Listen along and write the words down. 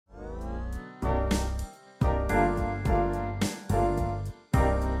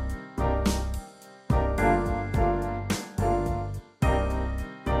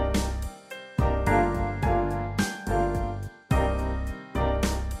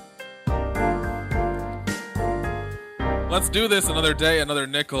Let's do this another day, another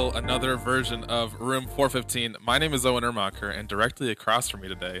nickel, another version of Room 415. My name is Owen Ermacher, and directly across from me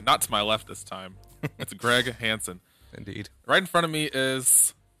today, not to my left this time, it's Greg Hansen. Indeed. Right in front of me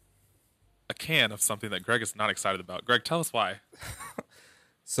is a can of something that Greg is not excited about. Greg, tell us why.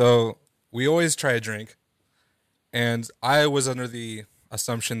 So we always try a drink, and I was under the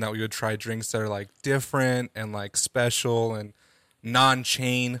assumption that we would try drinks that are like different and like special and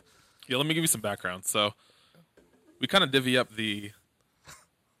non-chain. Yeah, let me give you some background. So we kind of divvy up the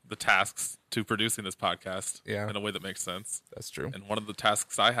tasks to producing this podcast in a way that makes sense. That's true. And one of the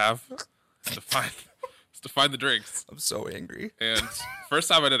tasks I have is to find the drinks. I'm so angry. And first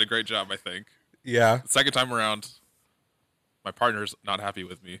time I did a great job, I think. Yeah. The second time around, my partner's not happy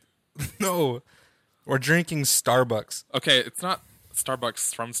with me. No. We're drinking Starbucks. Okay, it's not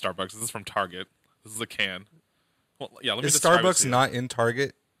Starbucks from Starbucks. This is from Target. This is a can. Well, yeah, let me Is describe it Starbucks to you. not in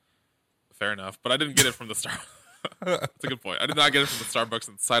Target? Fair enough, but I didn't get it from the That's a good point. I did not get it from the Starbucks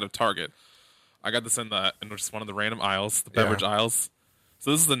inside of Target. I got this in just one of the random aisles, the beverage aisles.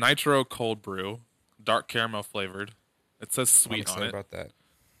 So this is the Nitro Cold Brew, dark caramel flavored. It says sweet on it. About that.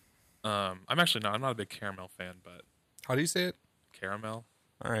 I'm not a big caramel fan, but How do you say it? caramel,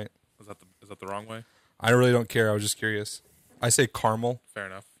 All right. is that the wrong way? I really don't care. I was just curious. I say caramel. Fair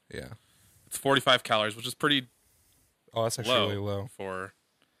enough. Yeah. It's 45 calories, which is pretty Oh, that's actually really low. for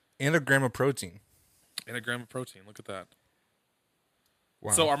And a gram of protein. and a gram of protein. Look at that.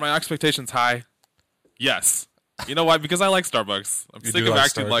 Wow. So are my expectations high? Yes. You know why? Because I like Starbucks. I'm You sick do of like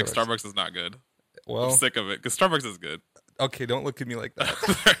acting like Starbucks. Starbucks is not good. I'm well, sick of it because Starbucks is good. okay, don't look at me like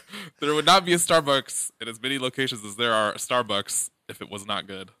that. There would not be a Starbucks in as many locations as there are Starbucks if it was not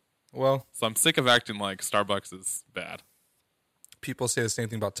good. Well, So I'm sick of acting like Starbucks is bad. people say the same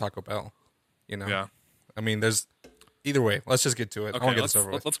thing about Taco Bell. You know? Yeah. I mean, there's either way. Let's just get to it. I Okay, want to get this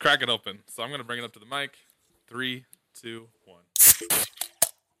over with. let's crack it open. So I'm going to bring it up to the mic. 3, 2, 1.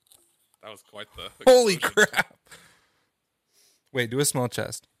 That was quite the Holy explosion. crap. Wait, do a smell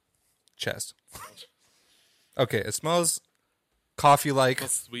chest. Chest. Okay, it smells coffee-like. It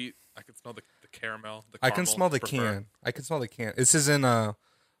smells sweet. I can smell the caramel. The I can caramel, smell the prefer. can. I can smell the can. This is in an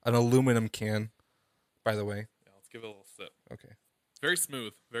aluminum can, by the way. Yeah, let's give it a little sip. Okay. Very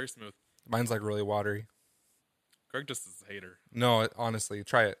smooth. Very smooth. Mine's like really watery. Greg just is a hater. No, honestly,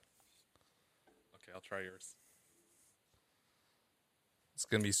 try it. Okay, I'll try yours. It's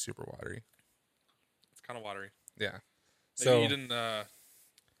going to be super watery. It's kind of watery. Yeah. Maybe So you didn't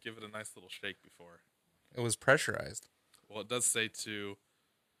give it a nice little shake before. it was pressurized. Well, it does say to,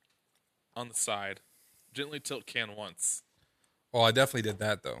 on the side, gently tilt can once. Well, I definitely did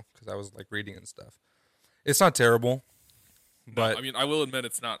that, though, because I was like reading and stuff. It's not terrible, but I mean, I will admit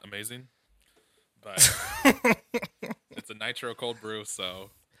it's not amazing, but it's a nitro cold brew, so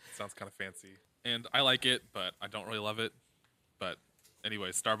it sounds kind of fancy. And I like it, but I don't really love it. But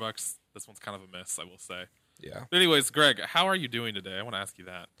anyway, Starbucks, this one's kind of a miss, I will say. yeah. But anyways, Greg, how are you doing today? I want to ask you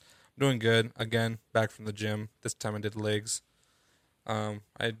that. I'm doing good. Again, back from the gym. This time I did legs. I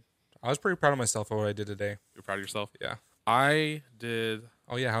was pretty proud of myself for what I did today. You're proud of yourself? Yeah. I did.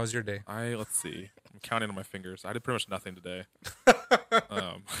 Oh, yeah. How was your day? Let's see. I'm counting on my fingers. I did pretty much nothing today.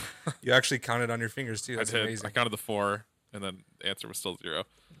 You actually counted on your fingers, too. That's I did. amazing. I counted the 4, and then the answer was still 0,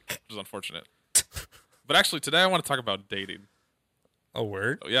 which is unfortunate. But actually, today I want to talk about dating. A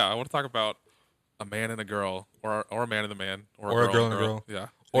word? Oh, yeah, I want to talk about a man and a girl, or a man and a man, Or a girl and a girl. Yeah,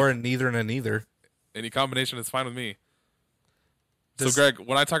 Or a neither and a neither. any combination is fine with me. Does- So, Greg,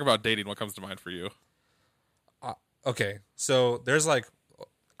 when I talk about dating, what comes to mind for you? Okay. So there's like,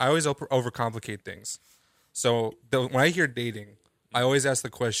 I always overcomplicate things. So when I hear dating, I always ask the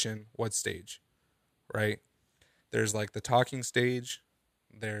question, what stage? Right? There's like the talking stage.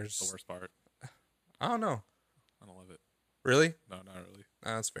 There's, The worst part. I don't know. I don't love it. Really? No, not really.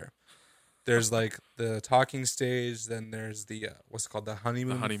 That's fair. There's like the talking stage, then there's the what's it called, the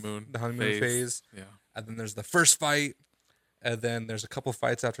honeymoon The honeymoon phase, Yeah. and then there's the first fight, and then there's a couple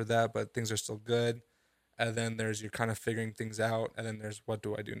fights after that, but things are still good, and then there's you're kind of figuring things out, and then there's what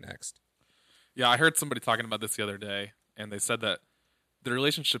do I do next? Yeah, I heard somebody talking about this the other day, and they said that the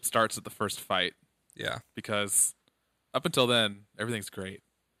relationship starts at the first fight Yeah, because up until then, everything's great.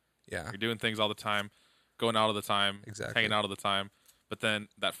 yeah, You're doing things all the time, going out all the time, Exactly. hanging out all the time. But then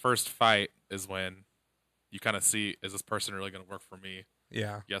that first fight is when you kind of see, is this person really going to work for me?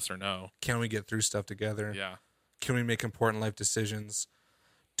 yeah. Yes or no? Can we get through stuff together? Yeah. Can we make important life decisions?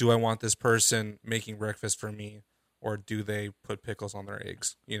 Do I want this person making breakfast for me, or do they put pickles on their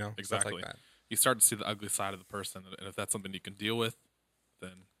eggs? You know, Exactly. stuff like that. You start to see the ugly side of the person, and if that's something you can deal with,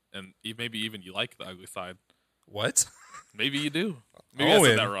 then maybe even you like the ugly side. What? Maybe you do. Maybe I Owen.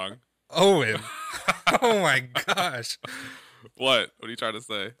 said that wrong. Owen. Oh my gosh. What? What are you trying to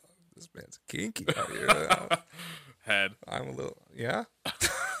say? This man's kinky out here. Head. I'm a little, yeah.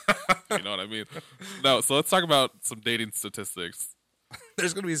 You know what I mean? No, so let's talk about some dating statistics.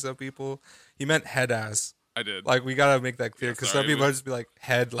 There's going to be some people, he meant head ass. I did. Like, we got to make that clear because sorry, some people man. just be like,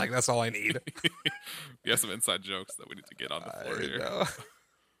 head, like, that's all I need. We have some inside jokes that we need to get on the floor I here. know.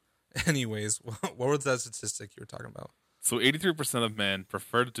 Anyways, what was that statistic you were talking about? So 83% of men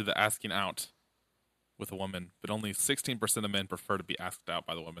prefer to do the asking out with a woman, but only 16% of men prefer to be asked out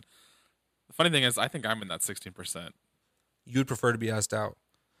by the woman. The funny thing is, I think I'm in that 16%. You'd prefer to be asked out.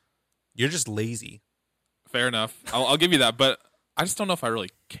 You're just lazy. Fair enough. I'll give you that, but I just don't know if I really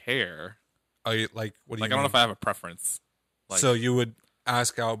care. Oh, like, what do you Like, I don't know mean? if I have a preference. Like, So you would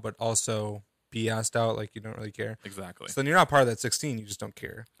ask out, but also be asked out, like you don't really care. exactly. So then you're not part of that 16. You just don't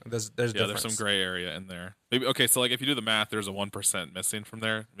care. There's Yeah, difference. there's some gray area in there. Maybe okay. So like, if you do the math, there's a 1% missing from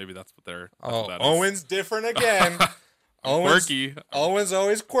there. Maybe that's what they're. That's Oh, what that is. Owen's different again. Owen's Quirky. Owen's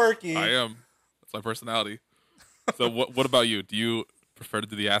always quirky. I am. That's my personality. So what about you? Do you prefer to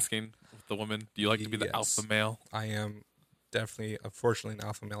do the asking with the woman? Do you like to be the Yes. alpha male? I am definitely, unfortunately, an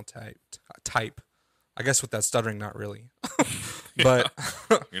alpha male type. I guess with that stuttering, not really. But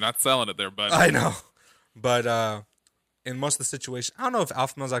You're not selling it there, bud. I know. But in most of the situation, I don't know if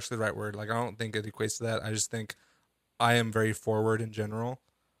alpha male is actually the right word. Like, I don't think it equates to that. I just think I am very forward in general.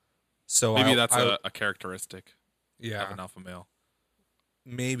 So Maybe I, that's I, a characteristic yeah, of an alpha male.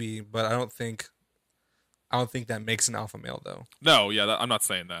 maybe, but I don't think that makes an alpha male though. No, yeah, I'm not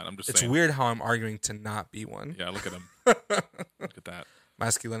saying that. I'm just It's saying. weird how I'm arguing to not be one. Yeah, look at him. Look at that.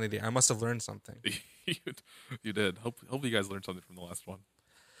 Masculinity. I must have learned something. You did. Hope you guys learned something from the last one.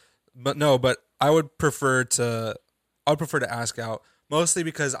 But I would prefer to ask out mostly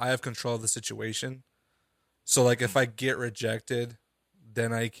because I have control of the situation. So like if I get rejected,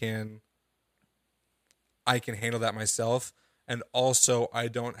 then I can handle that myself, and also I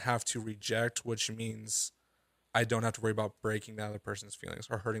don't have to reject, which means I don't have to worry about breaking that other person's feelings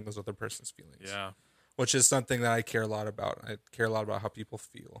or hurting those other person's feelings. Yeah. Which is something that I care a lot about. I care a lot about how people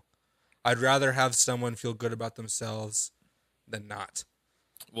feel. I'd rather have someone feel good about themselves than not.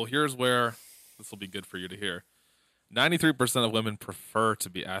 Well, here's where this will be good for you to hear. 93% of women prefer to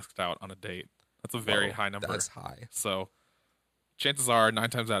be asked out on a date. That's a very Whoa, high number. That's high. So chances are 9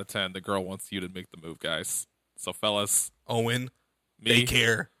 times out of 10, the girl wants you to make the move, guys. So fellas, Owen, me, they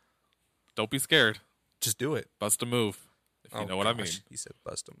care. don't be scared. Just do it. Bust a move, if you know what I mean. He said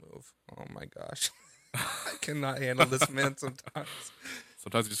bust a move. Oh my gosh. I cannot handle this man sometimes.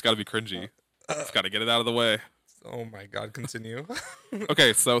 Sometimes you just got to be cringy. Just got to get it out of the way. Oh my God, continue.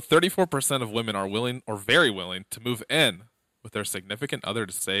 Okay, so 34% of women are willing or very willing to move in with their significant other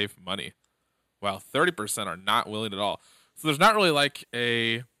to save money, while 30% are not willing at all. So there's not really like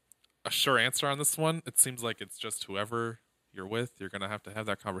a sure answer on this one. It seems like it's just whoever you're with, you're going to have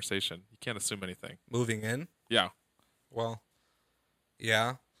that conversation. You can't assume anything. Moving in? Yeah, Well,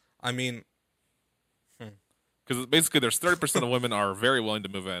 yeah. I mean, because basically there's 30% of women are very willing to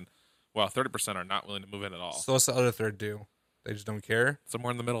move in, while 30% are not willing to move in at all. so what's the other third do? They just don't care?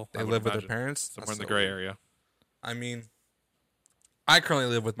 Somewhere in the middle. They I would live with their imagine. parents? Somewhere That's in the so gray weird. area. I mean, I currently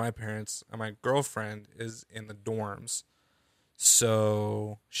live with my parents, and my girlfriend is in the dorms.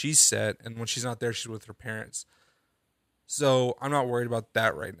 So she's set, and when she's not there, she's with her parents. So I'm not worried about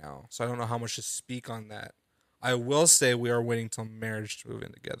that right now. So I don't know how much to speak on that. I will say we are waiting till marriage to move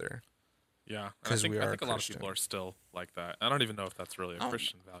in together. Yeah, and I 'Cause think, we I are think a lot of Christian. people are still like that. I don't even know if that's really a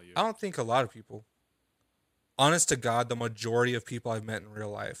Christian value. I don't think a lot of people, honest to God, the majority of people I've met in real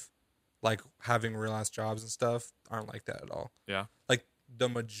life, like having real ass jobs and stuff, aren't like that at all. Yeah. Like the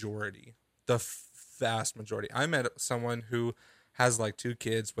majority, the vast majority. I met someone who has like 2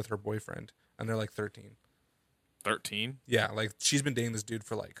 kids with her boyfriend, and they're like 13. 13? Yeah, like she's been dating this dude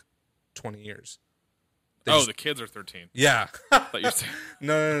for like 20 years. They Oh, just- the kids are 13. yeah. Thought you were saying-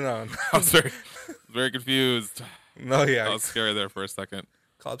 No. I was very confused. No, yeah. I was scary there for a second.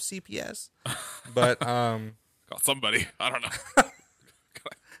 Called CPS. But Call somebody. I don't know.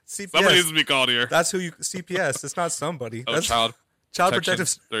 CPS. Somebody needs to be called here. That's who you CPS. It's not somebody. Oh, That's child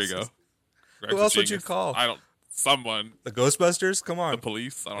protective. There you go. Who else would you Genius. call? I don't. Someone. The Ghostbusters? Come on. The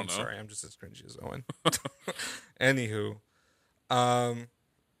police. I don't I'm know. sorry, I'm just as cringy as Owen. Anywho,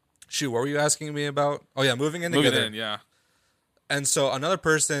 shoot, what were you asking me about? Oh yeah, moving in Moving together. in, yeah. And so another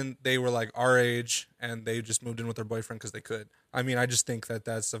person, they were like our age, and they just moved in with their boyfriend because they could. I mean, I just think that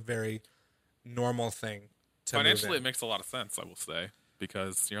that's a very normal thing to Financially, move it in. makes a lot of sense, I will say,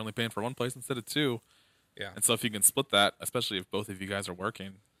 because you're only paying for one place instead of 2. Yeah, And so if you can split that, especially if both of you guys are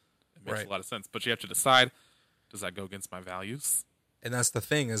working, it makes Right. a lot of sense. But you have to decide, does that go against my values? and that's the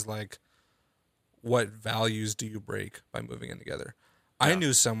thing is like, what values do you break by moving in together? I Yeah.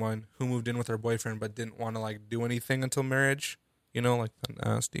 knew someone who moved in with her boyfriend but didn't want to like do anything until marriage, you know, like the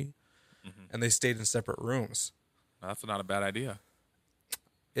nasty. And they stayed in separate rooms. That's not a bad idea.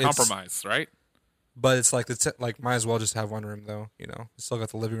 It's, Compromise, right? But it's like might as well just have one room though, you know. You still got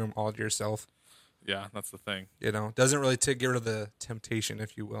the living room all to yourself. Yeah, that's the thing. You know, doesn't really get rid of the temptation,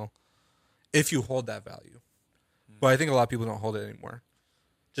 if you will, if you hold that value. But I think a lot of people don't hold it anymore,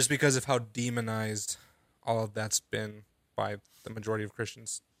 just because of how demonized all of that's been by the majority of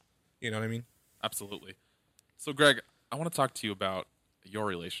Christians. You know what I mean? Absolutely. So, Greg, I want to talk to you about your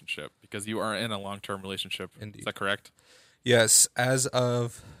relationship because you are in a long-term relationship. Indeed. Is that correct? Yes, as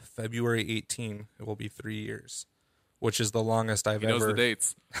of February 18, it will be 3 years, which is the longest I've He knows ever. the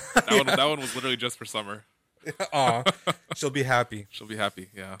dates. That one was literally just for Summer. Aw, she'll be happy. She'll be happy.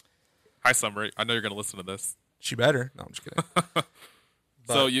 Yeah. Hi, Summer. I know you're going to listen to this. She better. No, I'm just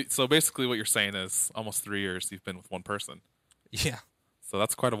kidding. So basically, what you're saying is almost 3 years you've been with one person. Yeah, So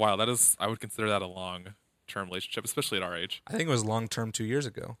that's quite a while. That is, I would consider that a long-term relationship, especially at our age. I think it was long term 2 years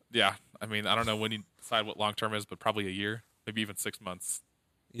ago. Yeah. I mean, I don't know when you decide what long-term is, but probably a year, maybe even 6 months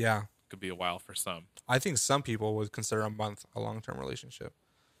Yeah, could be a while for some. I think some people would consider a month a long term relationship.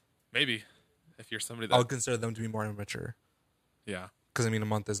 Maybe if you're somebody I that, would consider them to be more immature yeah. because I mean a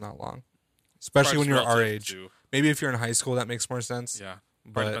month is not long, especially when Probably you're our relative age. to- Maybe if you're in high school, that makes more sense. yeah.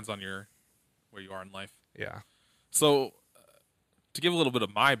 But- Probably depends on where you are in life. Yeah. So, to give a little bit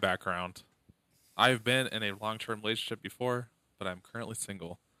of my background, I've been in a long-term relationship before, but I'm currently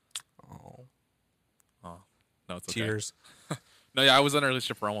single. Oh, No, it's okay. tears. No, yeah, I was in a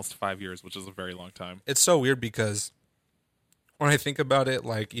relationship for almost 5 years, which is a very long time. It's so weird because when I think about it,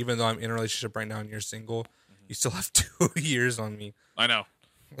 like even though I'm in a relationship right now and you're single, you still have 2 years on me. I know.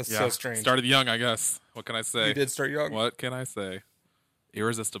 That's Yeah. so strange. Started young, I guess. What can I say? You did start young. What can I say?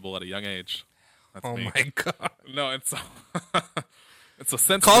 Irresistible at a young age. That's Oh me. my god. No, it's so. And so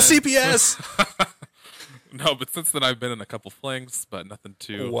since Call then, CPS. No, but since then I've been in a couple flings, but nothing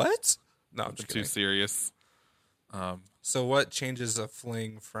too What? No, I'm nothing just too kidding. serious. So what changes a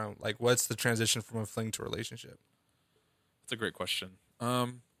fling from like what's the transition from a fling to a relationship? That's a great question.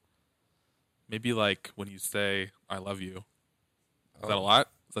 Maybe like when you say "I love you." Is that a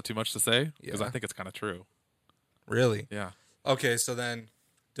lot? Is that too much to say? Because Yeah. I think it's kind of true. Really? Yeah. Okay, so then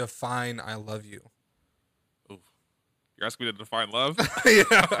define I love you. Ooh. You're asking me to define love? Yeah.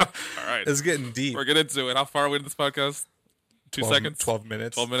 All right. It's getting deep. We're getting into it. How far are we in this podcast? 2 seconds? 12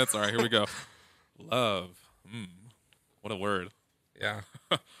 minutes. 12 minutes? All right, here we go. Love. What a word. Yeah.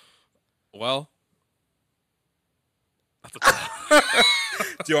 Well,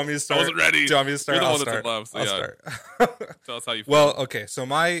 Do you want me to start? wasn't ready. Do you want me to start? You're the I'll one that's in start. love, so I'll yeah. start. tell us how you feel. Well, okay. So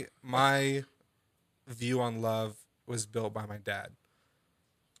my view on love was built by my dad.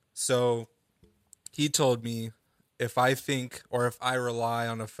 So he told me if I think or if I rely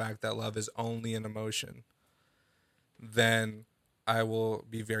on the fact that love is only an emotion, then I will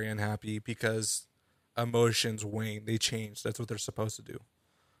be very unhappy because emotions wane. They change. That's what they're supposed to do.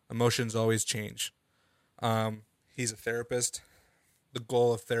 Emotions always change. He's a therapist. The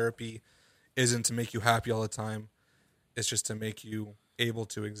goal of therapy isn't to make you happy all the time. It's just to make you able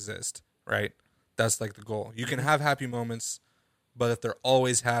to exist, right? That's like the goal. You can have happy moments, but if they're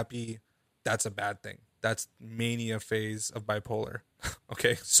always happy, that's a bad thing. That's mania phase of bipolar.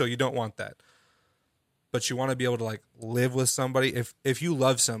 Okay? So you don't want that. But you want to be able to like live with somebody. If you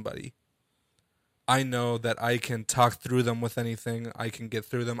love somebody, I know that I can talk through them with anything. I can get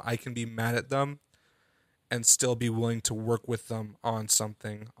through them. I can be mad at them and still be willing to work with them on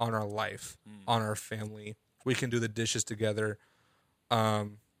something, on our life, on our family. We can do the dishes together.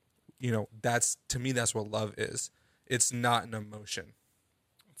 That's to me, that's what love is. It's not an emotion.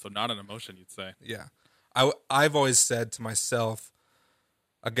 So not an emotion, you'd say. Yeah. I've always said to myself,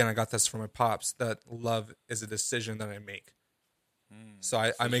 again, I got this from my pops, that love is a decision that I make. So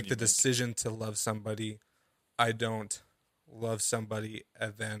I make the decision to love somebody. I don't love somebody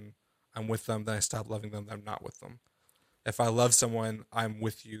and then I'm with them, then I stop loving them, then I'm not with them. If I love someone, I'm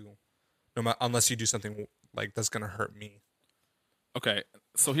with you, no matter, unless you do something like that's going to hurt me. Okay,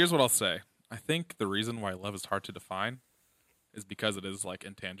 so here's what I'll say. I think the reason why love is hard to define is because it is like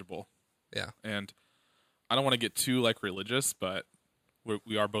intangible. Yeah. And I don't want to get too like religious, but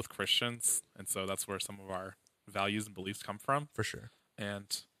we are both Christians, and so that's where some of our values and beliefs come from. For sure. And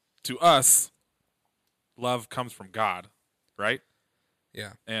to us, love comes from God, right?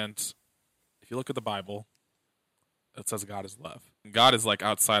 Yeah. And if you look at the Bible, it says God is love. God is like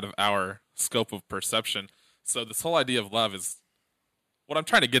outside of our scope of perception. So this whole idea of love is what I'm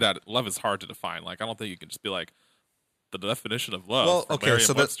trying to get at. Love is hard to define. Like, I don't think you can just be like, the definition of love Well, from okay,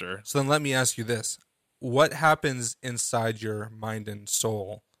 so Merriam-Webster. so then let me ask you this: what happens inside your mind and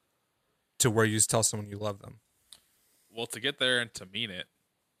soul to where you tell someone you love them? Well, to get there and to mean it,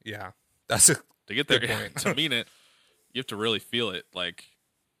 Yeah, that's a to get there good point. to mean it, you have to really feel it. Like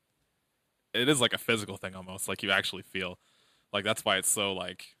it is like a physical thing almost. Like you actually feel. Like that's why it's so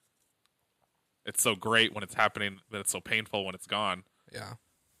like it's so great when it's happening, but it's so painful when it's gone. Yeah,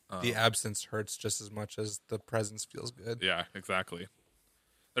 the absence hurts just as much as the presence feels good. Yeah, exactly.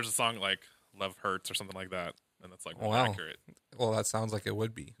 There's a song like "Love Hurts" or something like that, and that's like more Wow. accurate. Well, that sounds like it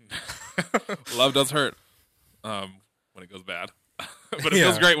would be. Love does hurt when it goes bad, but it Yeah.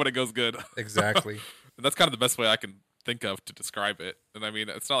 feels great when it goes good. Exactly. And that's kind of the best way I can think of to describe it. And I mean,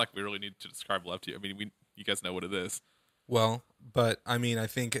 it's not like we really need to describe love to you. I mean, you guys know what it is. Well, but I mean, I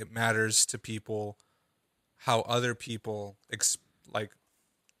think it matters to people how other people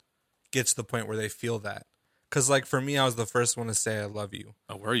get to the point where they feel that. Because, like, for me, I was the first one to say I love you.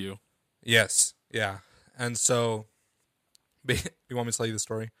 Oh, were you? Yes. Yeah. And so, you want me to tell you the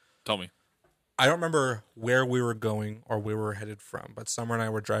story? Tell me. I don't remember where we were going or where we were headed from, but Summer and I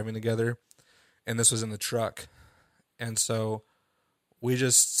were driving together, and this was in the truck. And so we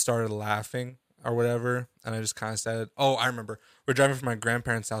just started laughing or whatever, and I just kind of said, oh, I remember. We're driving from my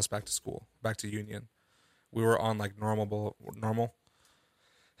grandparents' house back to school, back to Union. We were on, like, normal,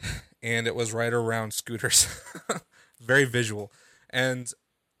 and it was right around scooters. Very visual. And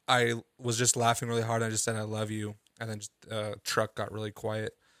I was just laughing really hard. I just said, I love you. And then just, truck got really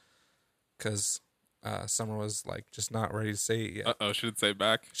quiet because Summer was like just not ready to say it yet. Uh-oh, she didn't say it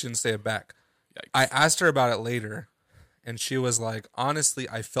back. She didn't say it back. Yikes. I asked her about it later, and she was like, honestly,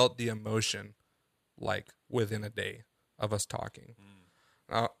 I felt the emotion like within a day of us talking.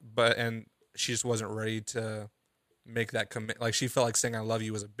 And she just wasn't ready to make that commit. Like, she felt like saying I love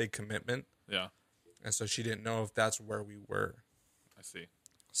you was a big commitment. Yeah, And so she didn't know if that's where we were. I see.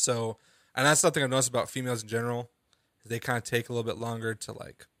 So, and that's something I've noticed about females in general. They kind of take a little bit longer to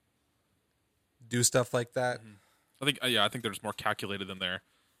like do stuff like that. I think they're just more calculated than their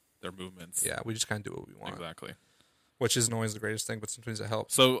movements. Yeah, we just kind of do what we want, Exactly. which isn't always the greatest thing, but sometimes it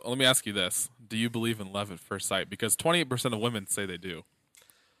helps. So let me ask you this: do you believe in love at first sight? Because 28% of women say they do.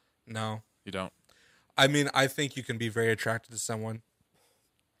 No, You don't. I mean, I think you can be very attracted to someone,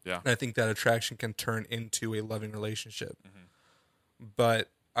 Yeah. and I think that attraction can turn into a loving relationship. But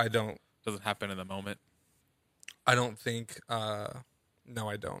I don't Doesn't happen in the moment. think. No,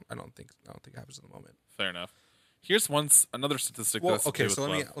 I don't. I don't think it happens in the moment. Fair enough. Here's another statistic. Well, that's to okay, do so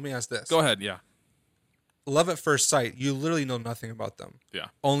with let me ask this. Go ahead. Yeah. Love at first sight, you literally know nothing about them. Yeah.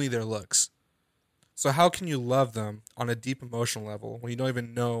 Only their looks. So how can you love them on a deep emotional level when you don't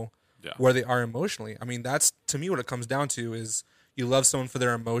even know Yeah. where they are emotionally? I mean, that's to me what it comes down to is you love someone for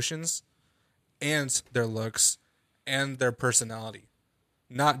their emotions and their looks and their personality,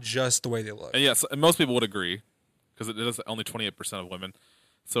 not just the way they look. And yes, and most people would agree because it is only 28% of women.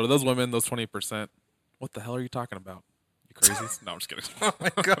 So to those women, those 20%, what the hell are you talking about? You crazies? No, I'm just kidding. Oh my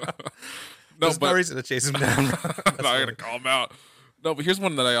god! No, There's no reason to chase him down. no, I gotta call them out. No, but here's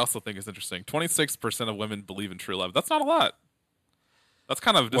one that I also think is interesting. 26% of women believe in true love. That's not a lot. That's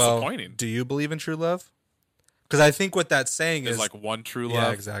kind of disappointing. Well, do you believe in true love? Because I think what that's saying There's is like one true love.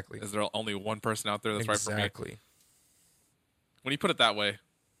 Yeah, exactly. Is there only one person out there that's right for me? Exactly. When you put it that way,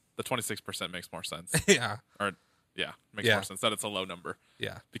 the 26% makes more sense. Yeah. Or yeah, makes Yeah. more sense that it's a low number.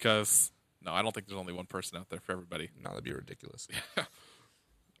 Yeah. Because no, I don't think there's only one person out there for everybody. No, that'd be ridiculous.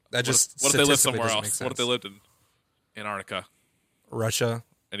 That What if they live statistically somewhere doesn't make else? What if they sense. lived in Antarctica? Russia,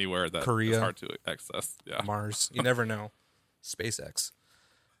 Anywhere that Korea. is hard to access. Yeah. Mars? You never know. SpaceX.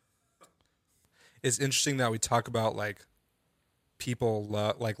 It's interesting that we talk about like people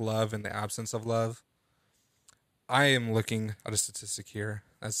love in the absence of love. I am looking at a statistic here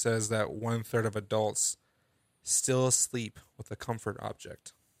that says that 1/3 of adults still sleep with a comfort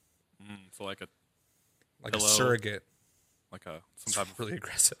object, So like a like Pillow. a surrogate. some type of Really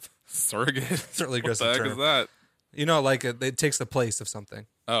aggressive. surrogate. It's a really What the aggressive heck term. is that? You know, like it takes the place of something.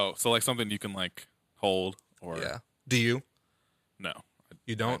 Oh, so like something you can like hold or Yeah. Do you? no.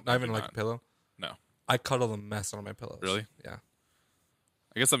 You don't? I Not even do like not. a pillow? No. I cuddle the mess out of my pillows. Really? Yeah.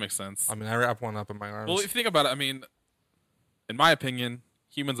 I guess that makes sense. I mean, I wrap one up in my arms. Well, if you think about it, I mean, in my opinion,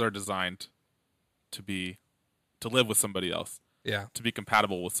 humans are designed to live with somebody else, yeah. to be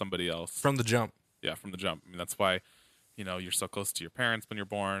compatible with somebody else. From the jump. Yeah, from the jump. I mean, that's why, you're so close to your parents when you're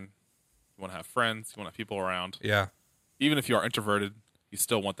born. You want to have friends. You want to have people around. Yeah. Even if you are introverted, you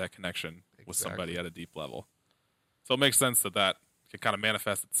still want that connection with somebody at a deep level. So it makes sense that can kind of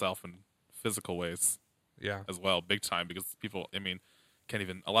manifest itself in physical ways Yeah. as well, big time, because people, I mean,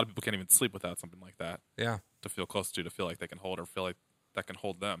 a lot of people can't even sleep without something like that Yeah. to feel close to feel like they can hold or feel like that can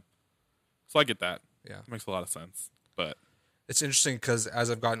hold them. So I get that. Yeah. It makes a lot of sense. But It's interesting because as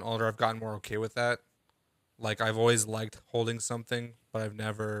I've gotten older, I've gotten more okay with that. Like I've always liked holding something, but I've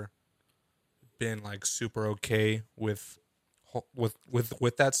never been like super okay with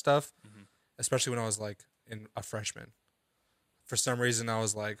that stuff. Mhm. Especially when I was like in a freshman. For some reason, I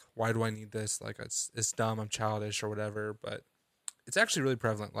was like, "Why do I need this? Like, it's dumb. I'm childish or whatever." But it's actually really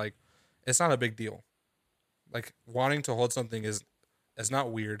prevalent. Like, it's not a big deal. Like wanting to hold something is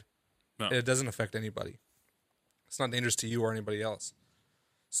not weird. No. It doesn't affect anybody. It's not dangerous to you or anybody else.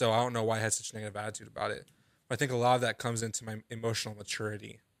 So I don't know why I had such a negative attitude about it. But I think a lot of that comes into my emotional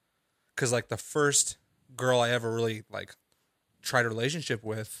maturity. Because like the first girl I ever really like tried a relationship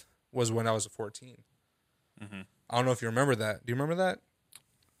with was when I was 14. Mm-hmm. I don't know if you remember that. Do you remember that?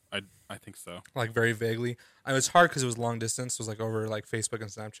 I think so. Like very vaguely. I mean, it was hard because it was long distance. It was like over like Facebook and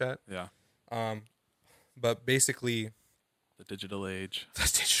Snapchat. Yeah. But basically, The digital age. the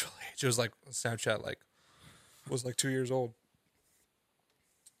digital age. It was like Snapchat. Like was like 2 years old,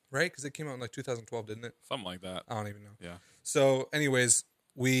 right? Because it came out in like 2012, didn't it? Something like that. I don't even know. Yeah. So, anyways,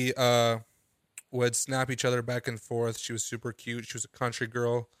 we would snap each other back and forth. She was super cute. She was a country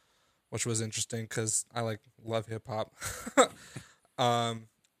girl, which was interesting because I like love hip hop.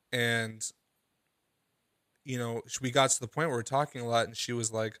 And you know, we got to the point where we're talking a lot, and she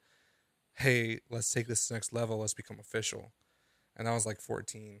was like, "Hey, let's take this to the next level. Let's become official." And I was like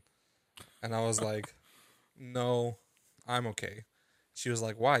 14, and I was like, "No, I'm okay." She was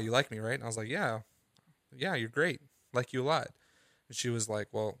like, "Why? You like me, right?" And I was like, "Yeah, you're great. Like you a lot." And she was like,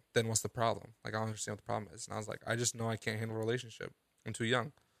 "Well, then what's the problem? Like, I don't understand what the problem is." And I was like, "I just know I can't handle a relationship. I'm too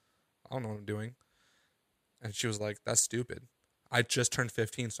young. I don't know what I'm doing." And she was like, "That's stupid. I just turned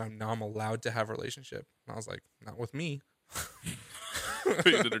 15, so now I'm allowed to have a relationship." And I was like, "Not with me."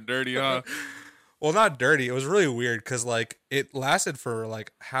 You did her dirty, huh? Well, not dirty. It was really weird because like it lasted for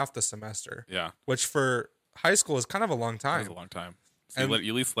like half the semester, Yeah. which for high school is kind of a long That time. was a long time. So And-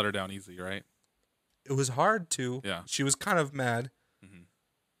 you at least let her down easy, right? It was hard to. Yeah. She was kind of mad.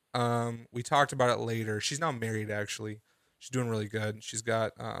 Mhm. We talked about it later. She's now married. Actually, she's doing really good. She's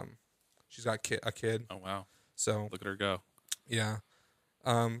got a kid. Oh, wow. So Look at her go. yeah,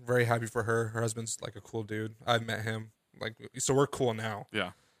 very happy for her. Her husband's like a cool dude. I've met him. Like, so we're cool now.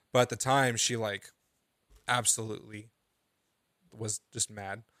 Yeah. But at the time, she like absolutely was just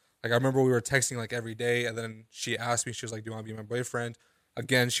mad. Like I remember we were texting like every day, and then she asked me. She was like, "Do you want to be my boyfriend?"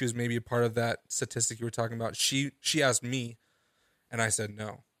 Again, she was maybe a part of that statistic you were talking about. She asked me, and I said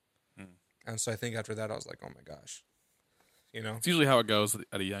no. And so I think after that, I was like, "Oh my gosh," you know? It's usually how it goes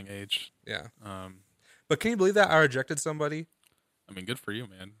at a young age. Yeah. Um, But can you believe that I rejected somebody? I mean, good for you,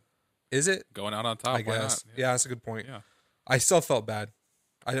 man. Is it? Going out on top. I guess. Why not? Yeah, that's a good point. Yeah. I still felt bad.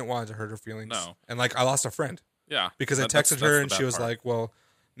 I didn't want it to hurt her feelings. No. And like I lost a friend Yeah. because I That's- texted that's her the and she bad was part. like, "Well,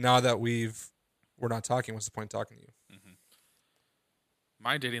 now that we're not talking, what's the point in talking to you?"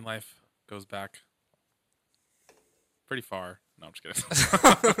 My dating life goes back pretty far. No, I'm just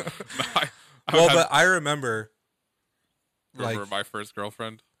kidding. No, I Well, had- but I remember remember like- my first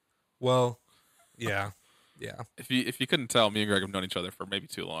girlfriend. well, yeah. Yeah. If you couldn't tell, me and Greg have known each other for maybe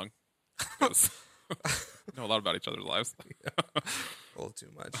too long. 'Cause we know a lot about each other's lives. A little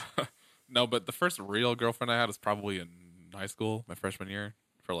too much. No, but the first real girlfriend I had was probably in high school, my freshman year,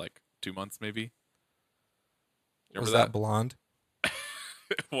 for like 2 months maybe. You Was remember that blonde?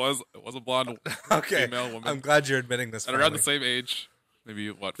 It was a blonde Okay. female woman. I'm glad you're admitting this. and around the finally. same age, maybe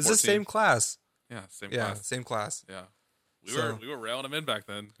what? This is the 14? same class. Yeah, same Yeah, class. same class. Yeah, we So- were railing them in back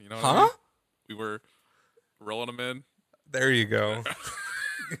then. You know? What Huh? I mean? We were rolling them in. There you go.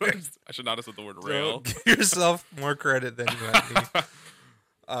 I should not have said the word rail. Give yourself more credit than you had me.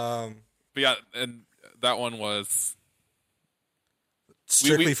 But yeah, and that one was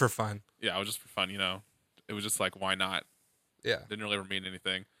Strictly for fun. it was just for fun. You know, it was just like why not? Yeah. Didn't really ever mean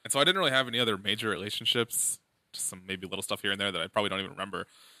anything. And so I didn't really have any other major relationships, just some maybe little stuff here and there that I probably don't even remember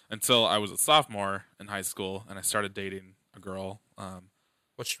until I was a sophomore in high school and I started dating a girl.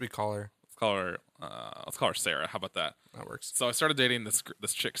 What should we call her? Let's call her Sarah. How about that? That works. So I started dating this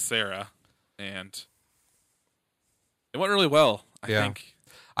chick, Sarah, and it went really well, I Yeah. think.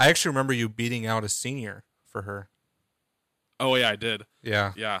 I actually remember you beating out a senior for her. Oh, yeah, I did.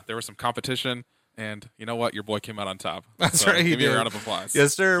 Yeah. Yeah, there was some competition, and you know what? Your boy came out on top. That's So right, he Give me did. a round of applause.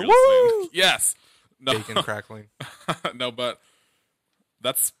 Yes, sir. If you're listening. Woo! Yes. No. Bacon crackling. No, but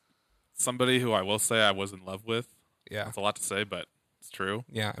that's somebody who I will say I was in love with. Yeah. That's a lot to say, but it's true.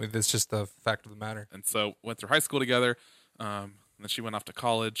 Yeah. I mean, that's just the fact of the matter. And so went through high school together. And then she went off to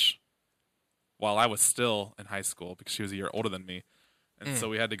college while I was still in high school because she was a year older than me. And so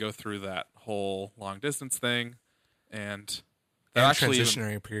we had to go through that whole long distance thing, and that And actually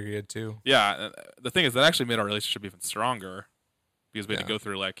transitionary period too. yeah. The thing is that actually made our relationship even stronger because we had to Yeah. go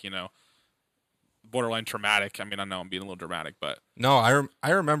through like borderline traumatic. I mean, I know I'm being a little dramatic, but No, I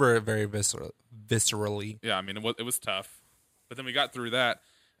remember it very viscerally. yeah, I mean, it was tough. But then we got through that,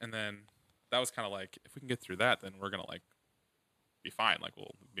 and then that was kind of like, if we can get through that, then we're gonna like be fine. Like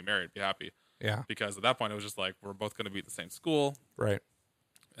we'll be married, be happy. Yeah, Because at that point, it was just like we're both gonna be at the same school, right.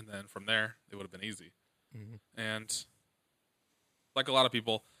 and then from there, it would have been easy. Mhm. And like a lot of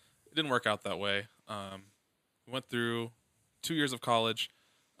people, it didn't work out that way. We went through 2 years of college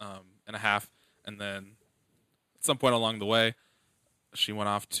and a half, and then at some point along the way, she went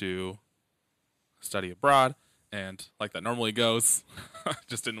off to study abroad, and like that normally goes,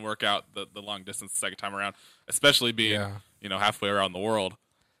 just didn't work out the long distance the second time around, especially being Yeah. halfway around the world.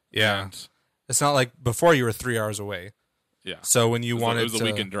 Yeah, And, it's not like before you were 3 hours away. yeah. So when you It wanted was a to,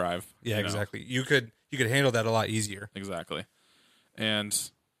 weekend drive. yeah, you know? exactly. You could handle that a lot easier. Exactly.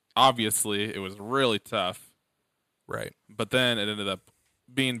 And obviously, it was really tough. Right. But then it ended up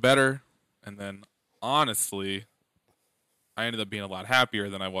being better, and then honestly, I ended up being a lot happier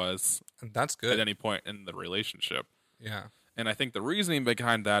than I was And that's at good. any point in the relationship. Yeah. And I think the reasoning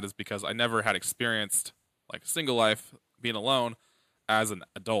behind that is because I never had experienced like single life, being alone as an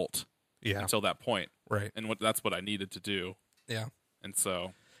adult Yeah. until that point, Right. and that's what I needed to do. Yeah. And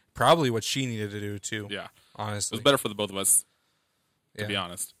so, Probably what she needed to do too. yeah, it Honestly. was better for the both of us, to Yeah. be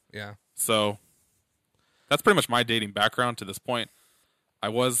honest. Yeah. So that's pretty much my dating background to this point. I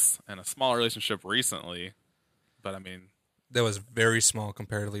was in a small relationship recently, but I mean, That was very small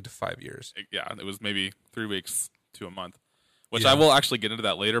comparatively to 5 years. it was maybe 3 weeks to a month, which Yeah. I will actually get into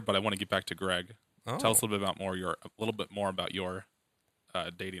that later. But I want to get back to Greg. Oh. Tell us a little bit more about your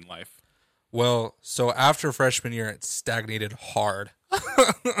dating life. Well, so after freshman year, it stagnated hard,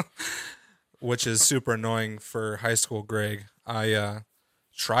 which is super annoying for high school Greg. I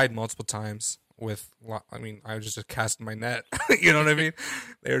tried multiple times I was just casting my net. You know what I mean?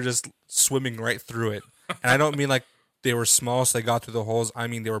 They were just swimming right through it. And I don't mean like they were small so they got through the holes. I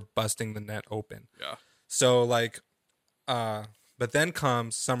mean they were busting the net open. Yeah, So but then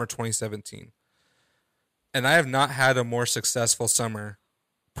comes summer 2017. And I have not had a more successful summer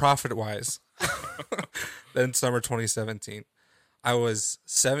profit-wise than summer 2017. I was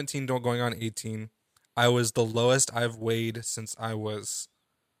 17 going on 18. I was the lowest I've weighed since I was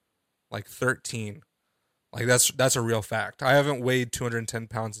like 13. Like that's a real fact. I haven't weighed 210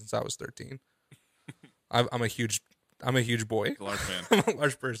 pounds since I was 13. I'm a huge boy. he's a large man. I'm a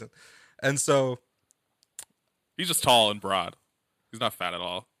large person. And so He's just tall and broad. He's not fat at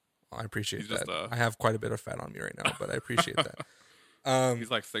all. I appreciate He's just, that. I have quite a bit of fat on me right now, but I appreciate that.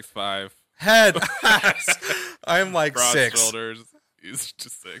 He's like 6'5", Head. I'm like broad 6. shoulders. He's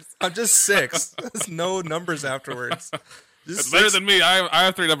just 6. I'm just 6. There's no numbers afterwards. Just It's better 6. than me. I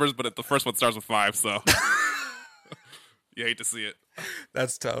have 3 numbers, but the first one starts with 5. So you hate to see it.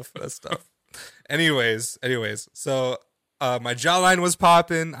 That's tough. Anyways, so my jawline was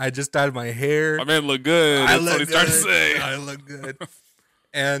popping. I just dyed my hair. My man look good. That's what he started to say. I look good.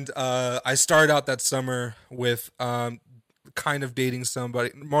 And I started out that summer with kind of dating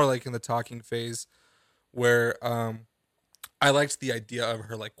somebody, more like in the talking phase, where I liked the idea of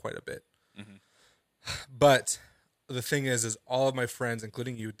her like quite a bit. But the thing is all of my friends,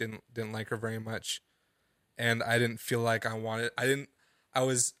 including you, didn't like her very much, and I didn't feel like I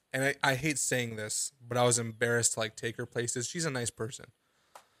hate saying this, but I was embarrassed to like take her places. She's a nice person,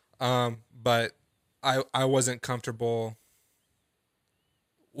 but I wasn't comfortable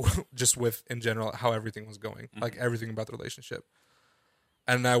just with in general how everything was going, like everything about the relationship,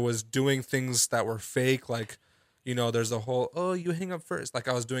 and I was doing things that were fake, like there's a whole you hang up first, like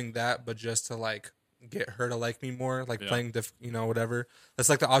I was doing that, but just to like get her to like me more, like playing whatever. That's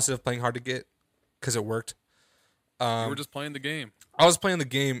like the opposite of playing hard to get, because it worked. You were just playing the game. I was playing the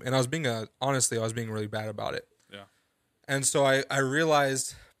game, and I was being really bad about it. Yeah. And so I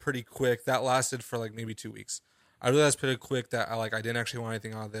realized pretty quick, that lasted for like maybe 2 weeks. I realized pretty quick that I didn't actually want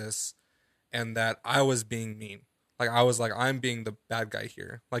anything out of this, and that I was being mean. Like I was like, I'm being the bad guy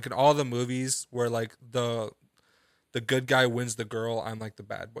here. Like in all the movies where like the good guy wins the girl, I'm like the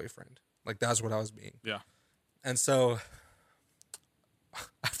bad boyfriend. Like that's what I was being. Yeah. And so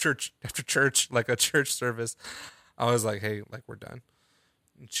after church, like a church service, I was like, hey, like we're done.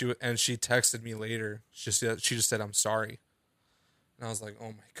 And she texted me later. She just said, I'm sorry. And I was like, oh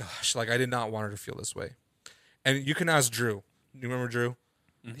my gosh. Like I did not want her to feel this way. And you can ask Drew. You remember Drew?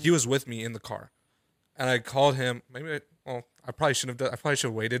 Mm-hmm. He was with me in the car. And I called him. I probably shouldn't have done. I probably should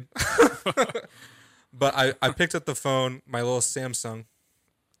have waited. But I picked up the phone, my little Samsung,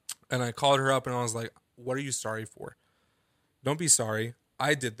 And I called her up and I was like, what are you sorry for? Don't be sorry.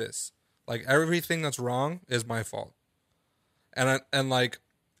 I did this. Like, everything that's wrong is my fault. And like,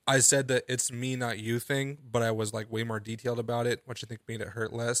 I said that it's me, not you thing, but I was like way more detailed about it, which I think made it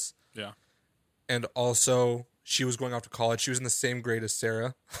hurt less. Yeah. And also, she was going off to college. She was in the same grade as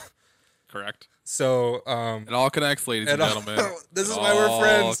Sarah. Correct. So, it all connects, ladies and gentlemen. This is why we're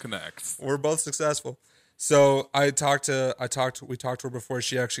friends. All connects. We're both successful. So we talked to her before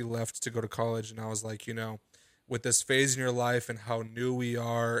she actually left to go to college, and I was like, with this phase in your life and how new we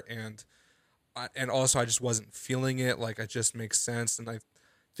are, and also I just wasn't feeling it. Like, it just makes sense, and I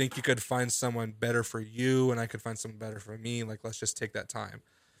think you could find someone better for you, and I could find someone better for me. Like, let's just take that time.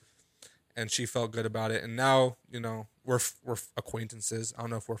 And she felt good about it, and now we're acquaintances. I don't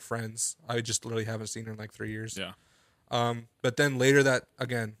know if we're friends. I just literally haven't seen her in like 3 years. Yeah. But then later that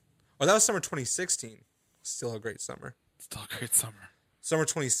was summer 2016. Still a great summer. Still a great summer. Summer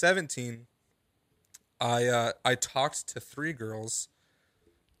 2017. I talked to 3 girls.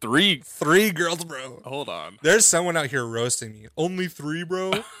 Three girls, bro. Hold on. There's someone out here roasting me. Only 3,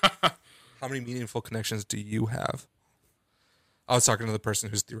 bro. How many meaningful connections do you have? I was talking to the person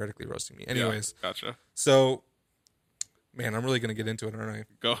who's theoretically roasting me. Anyways, yeah, gotcha. So, man, I'm really gonna get into it, aren't I?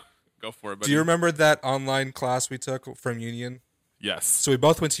 Go for it. Buddy. Do you remember that online class we took from Union? Yes. So we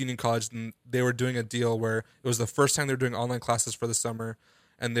both went to Union College, and they were doing a deal where it was the first time they were doing online classes for the summer,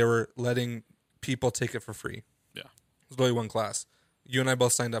 and they were letting people take it for free. Yeah. It was only one class. You and I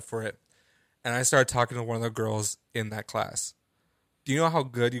both signed up for it, and I started talking to one of the girls in that class. Do you know how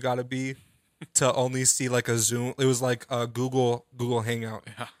good you got to be to only see like a Zoom? It was like a Google Hangout.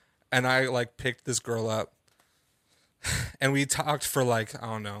 Yeah. And I like picked this girl up, and we talked for like, I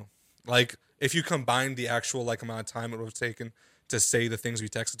don't know, like if you combine the actual like amount of time it would have taken to say the things we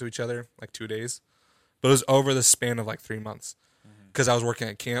texted to each other, like 2 days, but it was over the span of like 3 months because I was working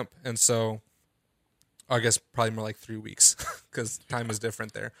at camp, and so I guess probably more like 3 weeks because time is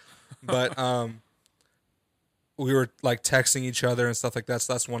different there. But we were like texting each other and stuff like that.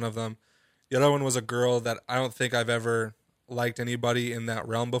 So that's one of them. The other one was a girl that I don't think I've ever liked anybody in that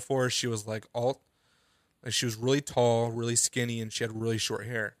realm before. She was like alt. Like, she was really tall, really skinny, and she had really short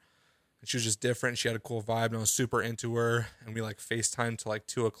hair. And she was just different. She had a cool vibe, and I was super into her. And we like FaceTimed till like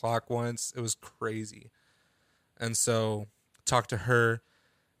 2:00 once. It was crazy. And so talked to her.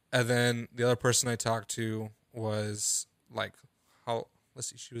 And then the other person I talked to was like,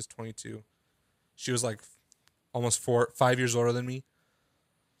 she was 22. She was like almost 5 years older than me.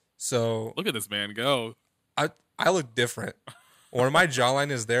 So look at this man go. I look different. When my jawline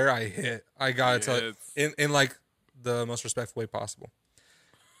is there, I hit. I got to tell you, in like the most respectful way possible.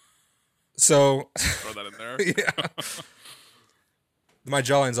 So throw that in there. Yeah. My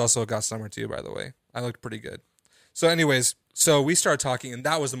jawline's also got summer too, by the way. I looked pretty good. So anyways, so we started talking, and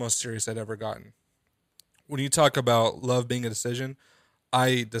that was the most serious I'd ever gotten. When you talk about love being a decision,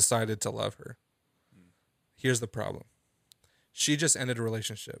 I decided to love her. Here's the problem. She just ended a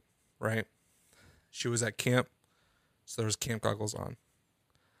relationship, right? She was at camp, so there was camp goggles on.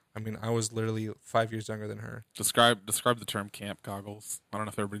 I mean, I was literally 5 years younger than her. Describe the term camp goggles. I don't know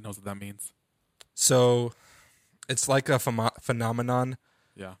if everybody knows what that means. So it's like a phenomenon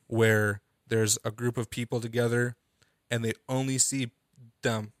where there's a group of people together, and they only see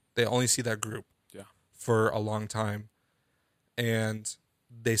them. They only see that group for a long time, and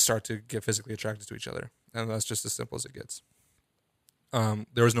they start to get physically attracted to each other. And that's just as simple as it gets.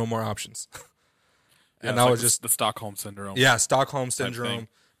 There was no more options. And that was just the Stockholm Syndrome. Yeah, Stockholm Syndrome,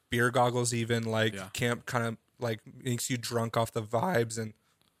 beer goggles even, like camp kind of like makes you drunk off the vibes and...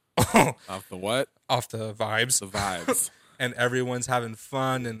 Off the what? Off the vibes. The vibes. And everyone's having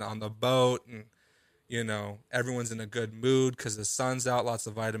fun and on the boat, and everyone's in a good mood because the sun's out, lots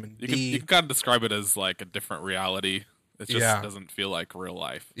of vitamin D. You can kind of describe it as like a different reality. It just doesn't feel like real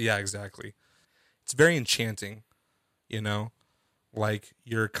life. Yeah, exactly. It's very enchanting, like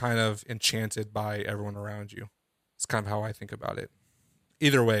you're kind of enchanted by everyone around you. It's kind of how I think about it.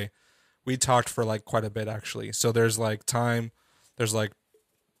 Either way, we talked for like quite a bit actually. So there's like time, there's like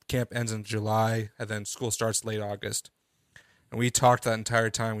camp ends in July and then school starts late August. And we talked that entire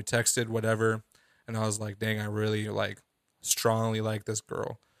time. We texted, whatever. And I was like, dang, I really like strongly like this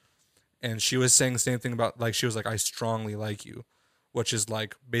girl. And she was saying the same thing about like, she was like, I strongly like you, which is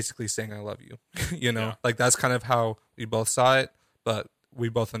like basically saying I love you, like that's kind of how we both saw it, but we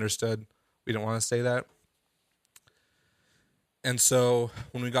both understood we didn't want to say that. And so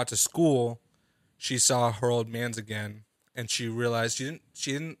when we got to school, she saw her old man's again, and she realized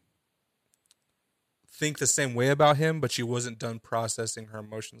she didn't think the same way about him, but she wasn't done processing her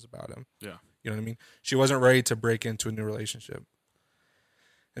emotions about him. Yeah. You know what I mean? She wasn't ready to break into a new relationship.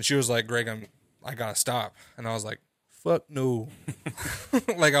 And she was like, Greg, I gotta stop. And I was like, fuck no.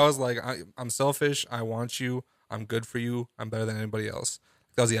 Like, I was like, I'm selfish. I want you. I'm good for you. I'm better than anybody else.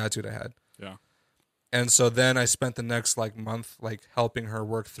 That was the attitude I had. Yeah. And so then I spent the next like month like helping her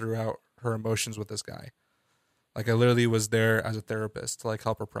work throughout her emotions with this guy. Like, I literally was there as a therapist to like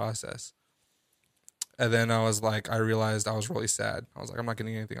help her process. And then I was like, I realized I was really sad. I was like, I'm not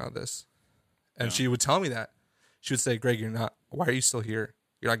getting anything out of this. And Yeah. she would tell me that. She would say, Greg, why are you still here?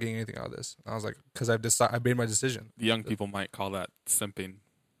 You're not getting anything out of this. And I was like, because I made my decision. The young people might call that simping.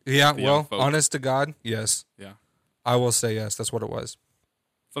 Yeah, The young well, folk. honest to God, yes. Yeah. I will say yes. That's what it was.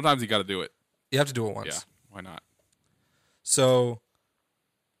 Sometimes you got to do it. You have to do it once. Yeah. Why not? So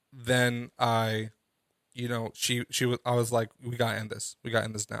then I was like, we gotta end this. We gotta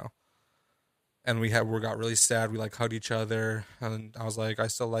end this now. And we got really sad. We like hugged each other, and I was like, I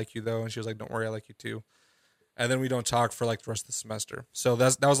still like you though. And she was like, don't worry, I like you too. And then we don't talk for like the rest of the semester. So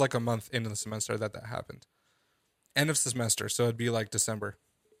that was like a month into the semester that happened. End of semester, so it'd be like December.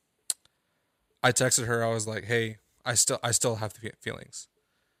 I texted her. I was like, hey, I still have the feelings,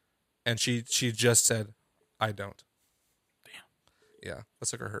 and she just said, I don't. Damn. Yeah, that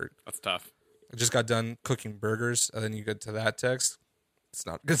took her hurt. That's tough. I just got done cooking burgers, and then you get to that text. It's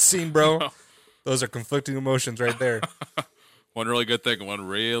not a good scene, bro. Those are conflicting emotions right there. One really good thing and one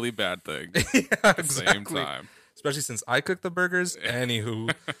really bad thing Yeah, at the same time. Especially since I cooked the burgers.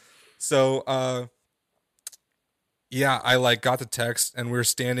 Anywho. So, yeah, I like got the text, and we were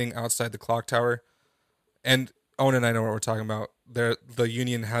standing outside the clock tower. And Owen and I know what we're talking about. The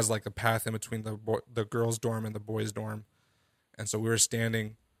union has like a path in between the girls' dorm and the boys' dorm. And so we were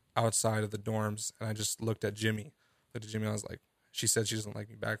standing outside of the dorms, and I just looked at Jimmy. I was like, she said she doesn't like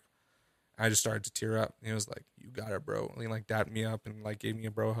me back. I just started to tear up. And he was like, you got it, bro. And he like dapped me up and like gave me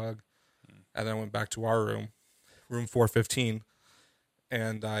a bro hug. And then I went back to our room 415,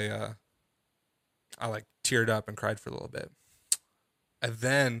 and I like teared up and cried for a little bit. And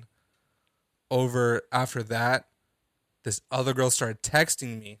then after that, this other girl started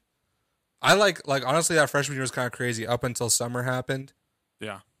texting me. I like honestly, that freshman year was kind of crazy up until summer happened.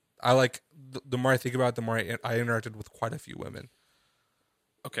 Yeah. I like the more I think about it, the more I interacted with quite a few women.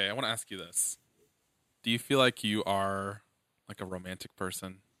 Okay, I want to ask you this. Do you feel like you are like a romantic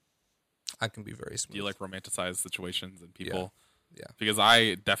person? I can be very smooth. Do you like romanticize situations and people? Yeah. Because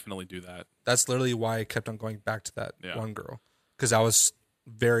I definitely do that. That's literally why I kept on going back to that Yeah. one girl, because I was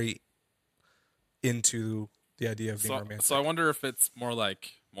very into the idea of being romantic. So I wonder if it's more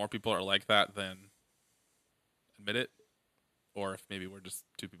like more people are like that than admit it, or if maybe we're just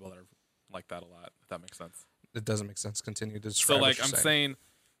two people that are like that a lot, if that makes sense. It doesn't make sense. Continue to So describe like what I'm you're saying,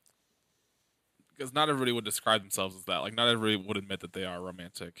 because not everybody would describe themselves as that. Like not everybody would admit that they are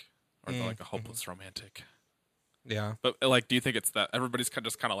romantic or they're like a hopeless romantic. Yeah. But like, do you think it's that everybody's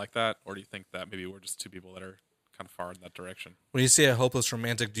just kind of like that, or do you think that maybe we're just two people that are kind of far in that direction? When you say a hopeless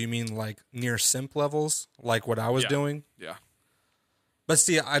romantic, do you mean like near simp levels, like what I was Yeah. doing? Yeah. But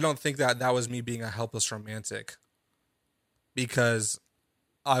see, I don't think that was me being a helpless romantic, because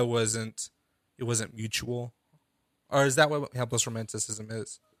it wasn't mutual. Or is that what helpless romanticism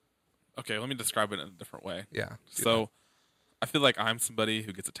is? Okay, let me describe it in a different way. Yeah. So, I feel like I'm somebody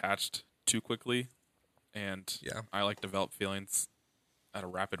who gets attached too quickly, and Yeah. I like develop feelings at a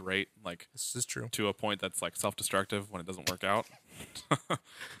rapid rate, like This is true. to a point that's like self-destructive when it doesn't work out.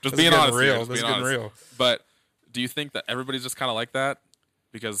 Just This being is honest, getting here, real. just This is being getting honest. real. But do you think that everybody's just kind of like that,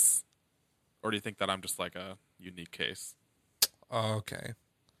 because, or do you think that I'm just like a unique case? Okay.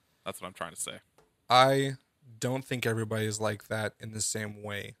 That's what I'm trying to say. I don't think everybody is like that in the same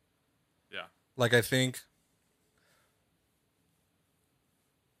way. Yeah. Like I think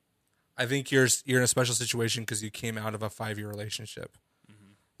you're in a special situation because you came out of a 5-year relationship.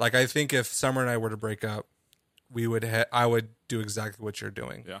 Mm-hmm. Like I think if Summer and I were to break up, I would do exactly what you're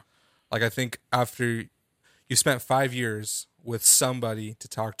doing. Yeah. Like I think after you spent 5 years with somebody to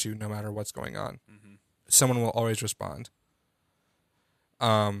talk to, no matter what's going on, someone will always respond.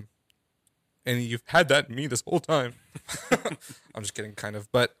 And you've had that in me this whole time. I'm just kidding, kind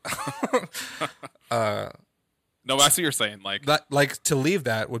of, but No, I see what you're saying. Like, like to leave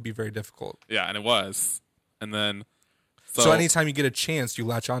that would be very difficult. yeah, and it was, and then So anytime you get a chance, you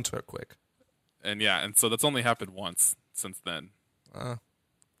latch onto it quick. and so that's only happened once since then.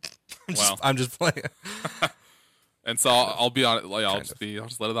 I'm just playing. And so I'll be on it. Like, I'll Kind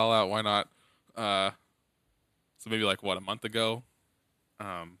just let it all out. Why not? So maybe like a month ago,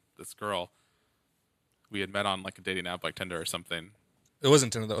 this girl, we had met on like a dating app like Tinder or something, It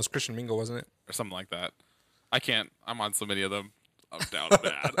wasn't Tinder though. It was Christian Mingle, wasn't it? or something like that. I'm on so many of them. I'm down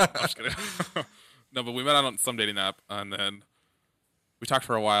bad. I'm just kidding. No, but we met on some dating app, and then we talked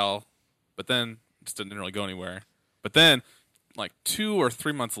for a while, but then just didn't really go anywhere. But then, like 2 or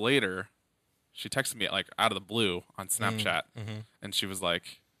 3 months later, she texted me like out of the blue on Snapchat, and she was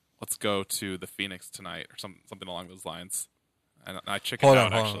like, "Let's go to the Phoenix tonight," or something along those lines. And I chickened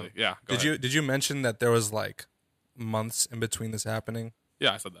out actually. Yeah. Did you mention that there was like months in between this happening?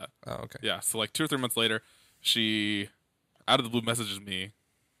 Yeah, I said that. Oh, okay. Yeah. So like 2 or 3 months later, she out of the blue messages me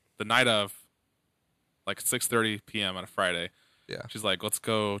the night of like 6:30 p.m. on a Friday. Yeah. She's like, "Let's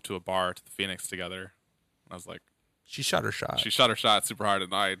go to a bar to the Phoenix together." And I was like, She shot her shot. she shot her shot super hard,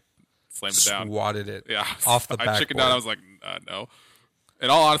 and I slammed it down. Swatted it. Yeah, Off the I backboard. chickened out. I was like, no. In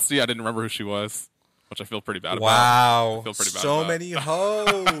all honesty, I didn't remember who she was, which I feel pretty bad about. Wow. I feel pretty bad so about. many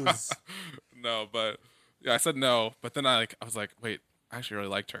hoes. No, but yeah, I said no. But then I was like, wait, I actually really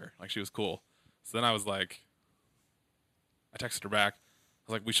liked her. Like, she was cool. So then I was like, I texted her back.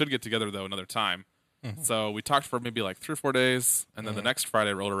 I was like, we should get together though another time. So we talked for maybe like 3 or 4 days, and then the next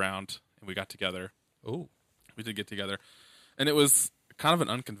Friday rolled around, and we got together. Ooh. We did get together, and it was kind of an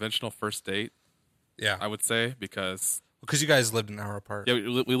unconventional first date, Yeah. I would say, because Because you guys lived an hour apart. yeah,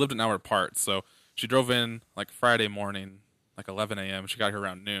 we lived an hour apart. So she drove in like Friday morning, like 11 a.m. She got here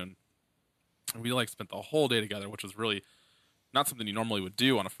around noon, and we like spent the whole day together, which was really not something you normally would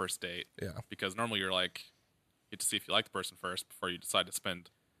do on a first date. Yeah. Because normally you're like, you get to see if you like the person first before you decide to spend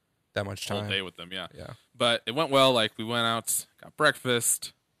That much the whole time. day with them. Yeah. Yeah. But it went well. Like, we went out, got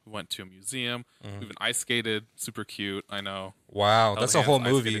breakfast, we went to a museum, Mm-hmm. we even ice skated, super cute. I know. Wow. That's a Held whole hands,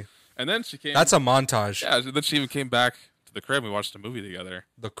 ice movie. skated. And then she came. That's a montage. yeah. Then she even came back to the crib. And we watched a movie together.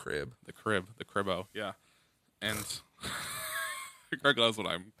 The crib. The cribbo, yeah. And Greg loves when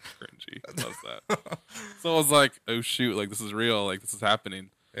I'm cringy. He loves that. So I was like, oh shoot, like this is real, like this is happening.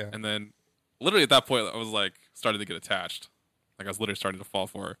 Yeah. And then literally at that point I was like starting to get attached. Like I was literally starting to fall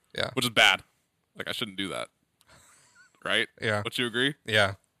for her. Yeah. Which is bad. Like I shouldn't do that. Right? Yeah. Would you agree?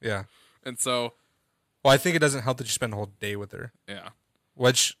 Yeah. Yeah. And so Well, I think it doesn't help that you spend a whole day with her. yeah.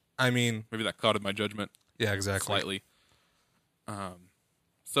 Which, I mean, Maybe that clouded my judgment yeah, exactly. slightly.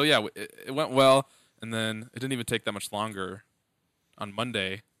 So yeah, it went well, and then it didn't even take that much longer. On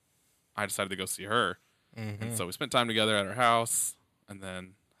Monday, I decided to go see her, and so we spent time together at her house, and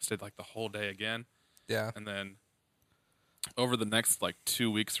then stayed like the whole day again, Yeah. and then over the next like 2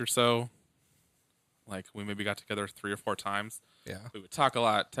 weeks or so, like we maybe got together 3 or 4 times. Yeah. We would talk a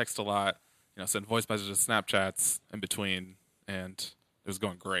lot, text a lot, send voice messages, Snapchats in between, and it was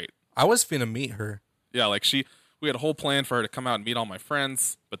going great. I was finna meet her. Yeah, like we had a whole plan for her to come out and meet all my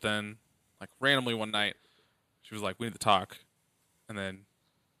friends, but then like randomly one night she was like, we need to talk. And then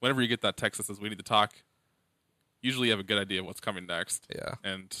whenever you get that text that says we need to talk, usually you have a good idea of what's coming next. Yeah.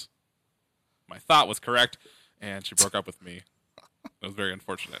 And my thought was correct, and she broke up with me. It was very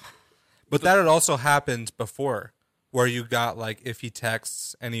unfortunate. But that had also happened before, where you got like iffy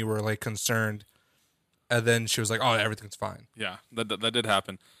texts and you were like concerned, and then she was like, "Oh, everything's fine." Yeah, that did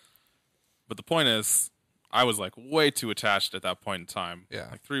happen. But the point is, I was like way too attached at that point in time. Yeah.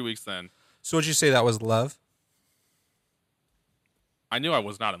 Like 3 weeks in, So would you say that was love? I knew I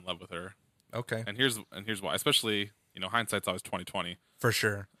was not in love with her. Okay, And here's why. Especially, hindsight's always 20/20. for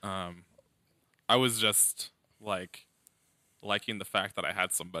sure. I was just like liking the fact that I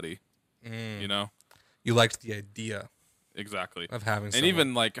had somebody. You liked the idea Exactly. of having, And someone.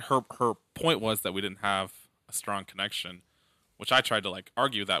 even like her point was that we didn't have a strong connection, which I tried to like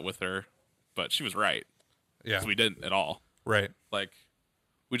argue that with her, but she was right. yeah, 'Cause we didn't at all. right. Like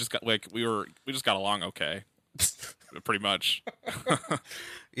we just got like we just got along okay. Pretty much.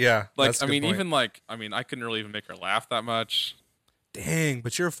 Yeah, Like that's a I good mean, point. even like I mean, I couldn't really even make her laugh that much. Dang,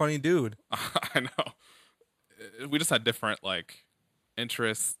 but you're a funny dude. I know. We just had different like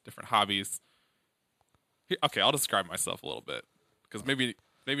interests, different hobbies. Okay, I'll describe myself a little bit because maybe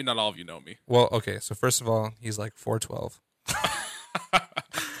not all of you know me. Well, okay, so first of all, he's like 4'12".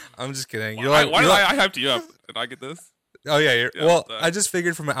 I'm just kidding. You're Why, like, why you're did like- I hyped you up? Did I get this? oh yeah, Yeah, well, that- I just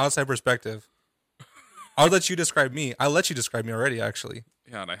figured from an outside perspective. I'll let you describe me. I'll let you describe me already. Actually,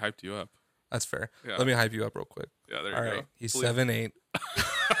 Yeah, and I hyped you up. that's fair. Yeah. Let me hype you up real quick. Yeah, there you All go. right, he's Please. 7'8".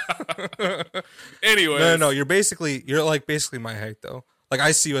 Anyways, No, you're like basically my height though. Like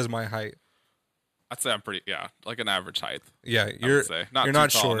I see you as my height. I'd say I'm pretty like an average height. Yeah, I you're would say not you're too not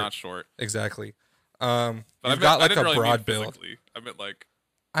tall, short. not short. Exactly. But I You've meant, got I like didn't a really mean broad build. physically. I meant like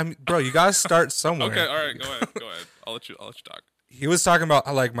Bro, you gotta start somewhere. okay, all right, go ahead. I'll let you talk. He was talking about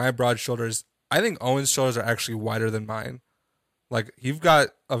how, like my broad shoulders. I think Owen's shoulders are actually wider than mine. Like you've got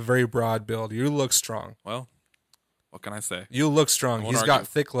a very broad build. You look strong. Well, what can I say? You look strong. I won't He's got argue.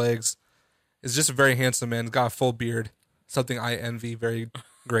 thick legs. He's just a very handsome man. He's got a full beard. Something I envy very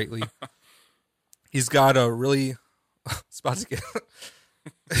greatly. He's got a really it's about to get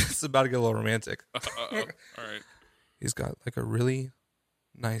it's about to get a little romantic. All right. He's got like a really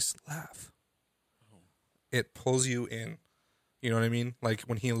nice laugh. It pulls you in. You know what I mean? Like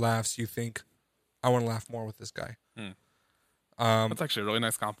when he laughs, you think, I want to laugh more with this guy. That's actually a really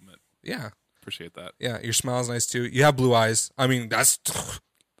nice compliment. Yeah. Appreciate that. Yeah. Your smile's nice too. You have blue eyes. I mean, that's, you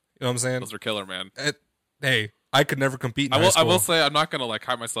know what I'm saying? Those are killer, man. Hey, I could never compete in I high will. school. I will say I'm not gonna like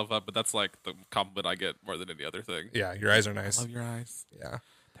hype myself up, but that's like the compliment I get more than any other thing. Yeah, your eyes are nice. I love your eyes. Yeah.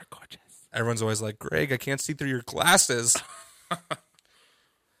 They're gorgeous. Everyone's always like, Greg, I can't see through your glasses.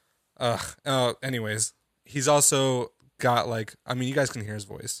 Anyways, he's also got like, I mean, you guys can hear his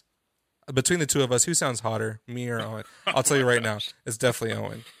voice. Between the two of us, who sounds hotter, me or Owen? I'll tell you right now, it's definitely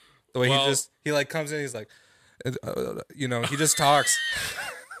Owen. The way he like comes in, he's like, you know, he just talks.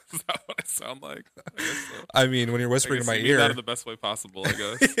 Is that what I sound like? I guess so. I mean, when you're whispering in my you mean ear, that in the best way possible, I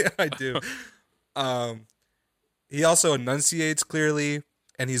guess. yeah, I do. He also enunciates clearly,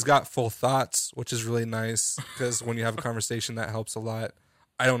 and he's got full thoughts, which is really nice because when you have a conversation, that helps a lot.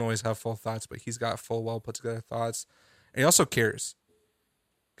 I don't always have full thoughts, but he's got full, well put together thoughts, and he also cares.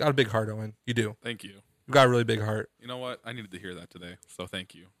 Got a big heart, Owen. You do. Thank you. You've got a really big heart. You know what? I needed to hear that today, so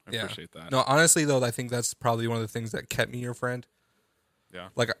thank you. I appreciate that. No, honestly though, I think that's probably one of the things that kept me your friend. Yeah.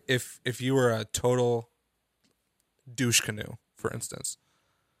 Like if you were a total douche canoe, for instance,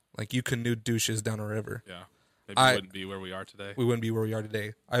 like you canoed douches down a river. Yeah. Maybe we wouldn't be where we are today. We wouldn't be where we are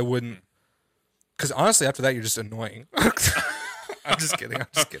today. I wouldn't. Because honestly, after that, you're just annoying. I'm just kidding.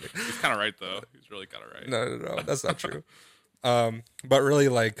 He's kind of right, though. He's really kind of right. No. That's not true. But really,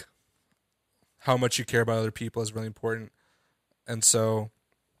 like, how much you care about other people is really important. And so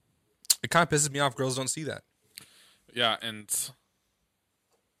it kind of pisses me off. Girls don't see that. Yeah, and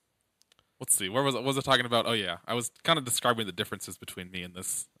let's see. Where was I talking about? Oh, yeah. I was kind of describing the differences between me and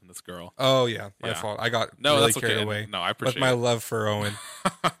this girl. Oh, yeah. My fault. I got that's carried okay. away. No, I appreciate with my love for Owen.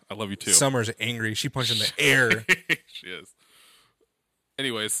 I love you, too. Summer's angry. She punched in the air. She is.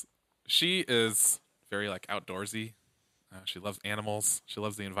 Anyways, she is very, like, outdoorsy. She loves animals. She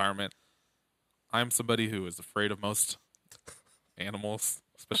loves the environment. I'm somebody who is afraid of most animals,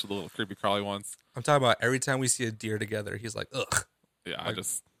 especially the little creepy crawly ones. I'm talking about every time we see a deer together, he's like, ugh. Yeah, I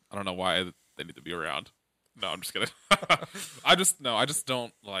don't know why they need to be around. No, I'm just kidding. I just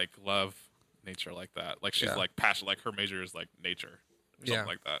don't like love nature like that. Like she's like passionate. Like her major is like nature, or something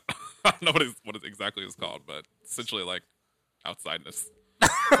like that. I don't know what it exactly is called, but essentially like outsideness.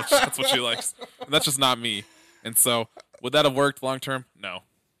 That's what she likes. And that's just not me. And so, would that have worked long term? No.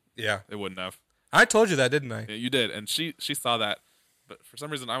 Yeah, it wouldn't have. I told you that, didn't I? Yeah, you did, and she saw that, but for some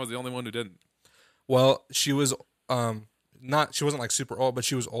reason, I was the only one who didn't. Well, she was she wasn't like super old, but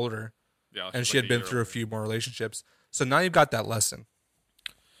she was older. Yeah, and she had been through a few more relationships. So now you've got that lesson.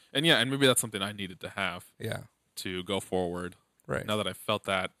 And yeah, and maybe that's something I needed to have. Yeah. To go forward. Right. Now that I've felt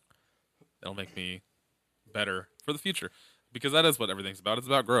that, it'll make me better for the future. Because that is what everything's about. It's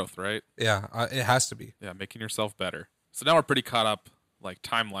about growth, right? Yeah, it has to be. Yeah, making yourself better. So now we're pretty caught up, like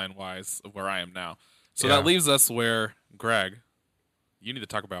timeline-wise, of where I am now. So that leaves us where, Greg, you need to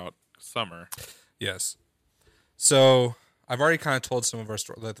talk about summer. Yes. So I've already kind of told some of our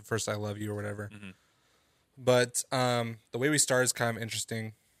stories, like the first I Love You or whatever. Mm-hmm. But the way we started is kind of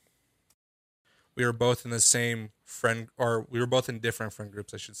interesting. We were both in the same friend, or we were both in different friend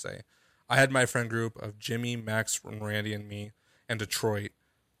groups, I should say. I had my friend group of Jimmy, Max, Randy, and me, and Detroit.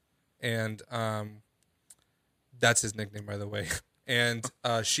 And that's his nickname, by the way. And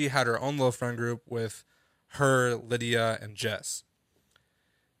she had her own little friend group with her, Lydia, and Jess.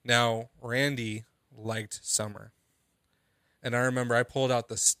 Now, Randy liked summer. And I remember I pulled out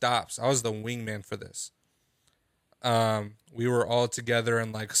the stops. I was the wingman for this. We were all together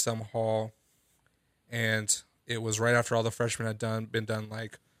in like some hall. And it was right after all the freshmen had been done,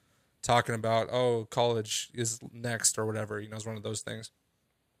 like talking about, oh, college is next or whatever. You know, it's one of those things.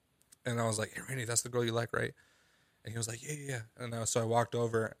 And I was like, hey, Randy, that's the girl you like, right? And he was like, yeah. And so I walked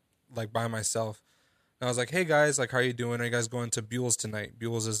over, like, by myself. And I was like, hey, guys, like, how are you doing? Are you guys going to Buell's tonight?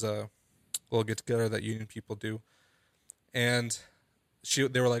 Buell's is a little get-together that union people do. And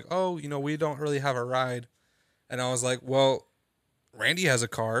they were like, oh, you know, we don't really have a ride. And I was like, well, Randy has a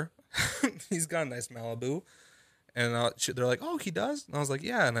car. He's got a nice Malibu. And they're like, oh, he does? And I was like,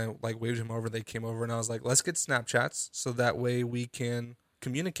 yeah. And I, like, waved him over. They came over, and I was like, let's get Snapchats so that way we can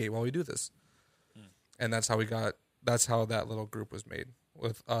communicate while we do this. And that's how that little group was made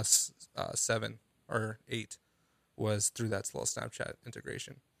with us 7 or 8 was through that little Snapchat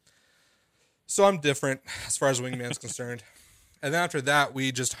integration. So I'm different as far as Wingman's concerned. And then after that,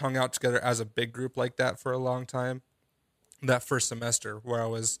 we just hung out together as a big group like that for a long time. That first semester where I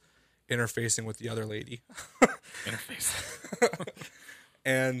was interfacing with the other lady. Interface.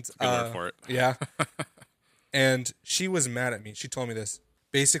 And Good word for it. yeah. And she was mad at me. She told me this.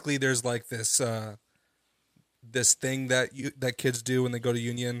 Basically, there's like this this thing that kids do when they go to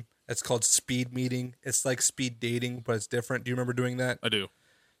Union. It's called speed meeting. It's like speed dating, but it's different. Do you remember doing that? I do.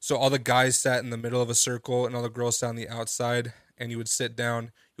 So all the guys sat in the middle of a circle and all the girls sat on the outside, and you would sit down, you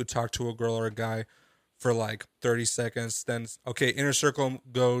would talk to a girl or a guy for like 30 seconds. Then, okay, inner circle,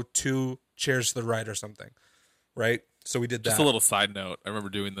 go 2 chairs to the right or something, right? So we did that. Just a little side note. I remember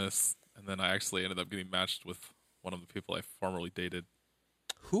doing this, and then I actually ended up getting matched with one of the people I formerly dated.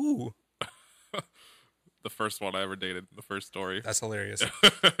 Who? The first one I ever dated, the first story. That's hilarious.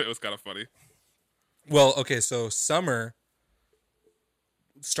 It was kind of funny. Well, okay, so Summer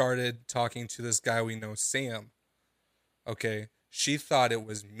started talking to this guy we know, Sam. Okay, she thought it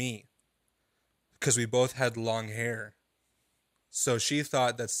was me because we both had long hair. So she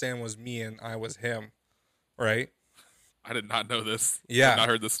thought that Sam was me and I was him, right? I did not know this. Yeah. I had not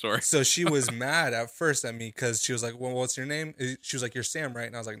heard this story. So she was mad at first at me because she was like, well, what's your name? She was like, you're Sam, right?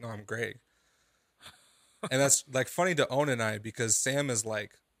 And I was like, no, I'm Greg. And that's like funny to Owen and I because Sam is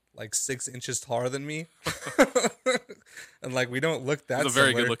like 6 inches taller than me. And like we don't look that He's a very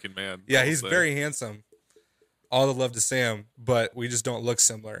similar. good looking man. Yeah, I will he's say. very handsome. All the love to Sam, but we just don't look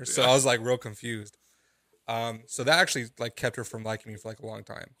similar. So I was like real confused. So that actually like kept her from liking me for like a long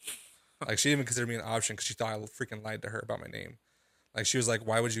time. Like she didn't even consider me an option because she thought I freaking lied to her about my name. Like she was like,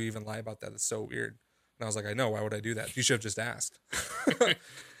 "Why would you even lie about that? That's so weird." And I was like, "I know. Why would I do that? You should have just asked."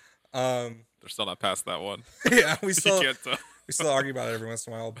 They're still not past that one. Yeah, we You still can't tell. we still argue about it every once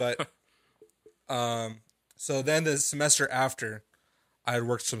in a while. But so then the semester after, I had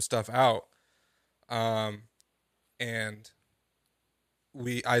worked some stuff out, and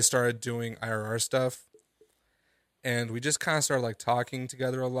I started doing IRR stuff, and we just kind of started like talking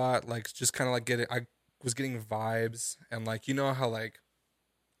together a lot, like just kind of like I was getting vibes, and like you know how like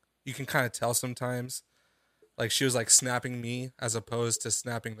you can kind of tell sometimes, like she was like snapping me as opposed to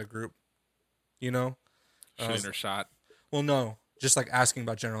snapping the group, you know. Shooting her shot. Well, no, just like asking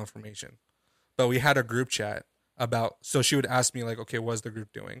about general information. But we had a group chat about, so she would ask me like, okay, what's the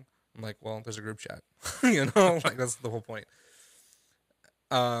group doing? I'm like, well, there's a group chat, you know, like that's the whole point.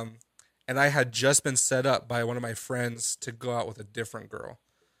 And I had just been set up by one of my friends to go out with a different girl.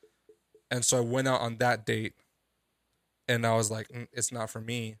 And so I went out on that date and I was like, it's not for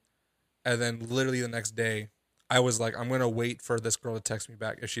me. And then literally the next day, I was like, I'm going to wait for this girl to text me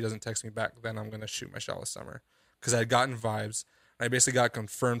back. If she doesn't text me back, then I'm going to shoot my shot with Summer. Because I had gotten vibes. And I basically got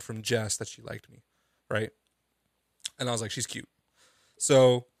confirmed from Jess that she liked me. Right? And I was like, she's cute.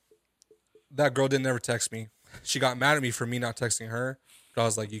 So that girl didn't ever text me. She got mad at me for me not texting her. But I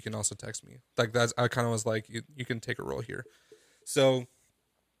was like, you can also text me. Like that's, I kind of was like, you can take a role here. So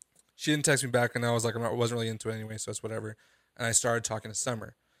she didn't text me back. And I was like, I wasn't really into it anyway. So it's whatever. And I started talking to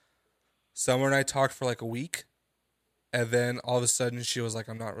Summer. Summer and I talked for like a week. And then all of a sudden she was like,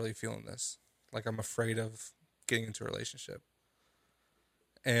 I'm not really feeling this. Like I'm afraid of getting into a relationship.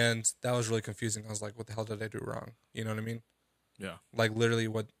 And that was really confusing. I was like, what the hell did I do wrong? You know what I mean? Yeah. Like literally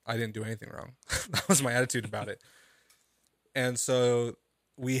I didn't do anything wrong. That was my attitude about it. And so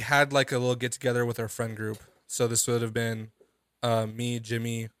we had like a little get together with our friend group. So this would have been me,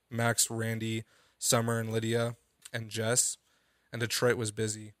 Jimmy, Max, Randy, Summer, and Lydia, and Jess. And Detroit was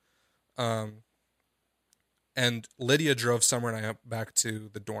busy. And Lydia drove Summer and I back to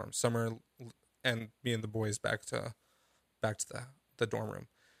the dorm. Summer and me and the boys back to the dorm room.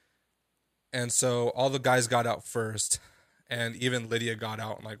 And so all the guys got out first, and even Lydia got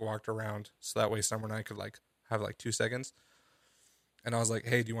out and like walked around, so that way Summer and I could like have like 2 seconds. And I was like,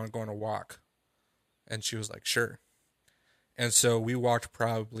 "Hey, do you want to go on a walk?" And she was like, "Sure." And so we walked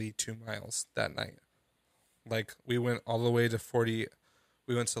probably 2 miles that night. Like we went all the way to 40.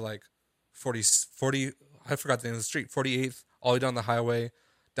 We went to like 40. I forgot the name of the street. 48th, all the way down the highway,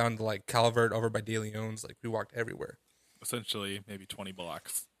 down to like Calvert, over by De Leon's. Like we walked everywhere. Essentially, maybe 20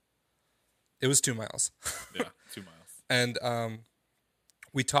 blocks. It was 2 miles. Yeah, 2 miles. And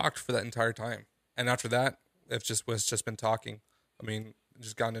we talked for that entire time. And after that, it was just been talking. I mean,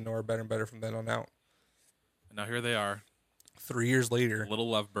 just gotten to know her better and better from then on out. And now here they are. 3 years later. Little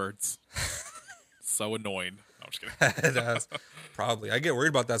lovebirds. So annoying. No, I'm just kidding. Probably. I get worried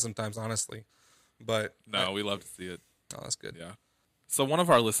about that sometimes, honestly. But No, we love to see it. oh, that's good. Yeah. So one of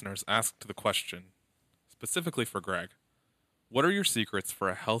our listeners asked the question, specifically for Greg, what are your secrets for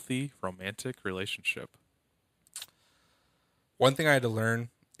a healthy romantic relationship? One thing I had to learn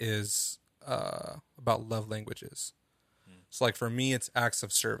is about love languages. So like for me, it's acts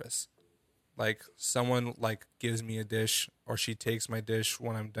of service. like someone like gives me a dish or she takes my dish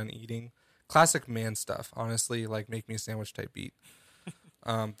when I'm done eating. Classic man stuff, honestly, like make me a sandwich type beat.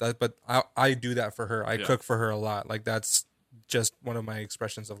 But I do that for her. I cook for her a lot. Like that's just one of my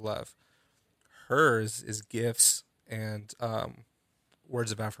expressions of love. Hers is gifts and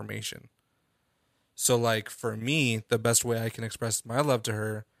words of affirmation. So like for me, the best way I can express my love to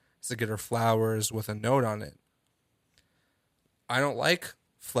her is to get her flowers with a note on it. I don't like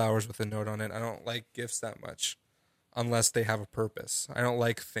flowers with a note on it. I don't like gifts that much unless they have a purpose. I don't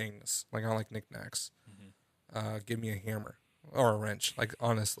like things. Like I don't like knickknacks. Give me a hammer or a wrench. Like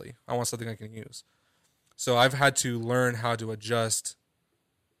honestly, I want something I can use. So I've had to learn how to adjust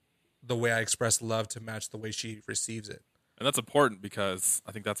the way I express love to match the way she receives it. And that's important because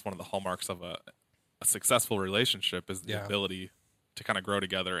I think that's one of the hallmarks of a successful relationship is the ability to kind of grow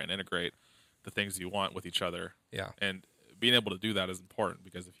together and integrate the things you want with each other. Yeah. And being able to do that is important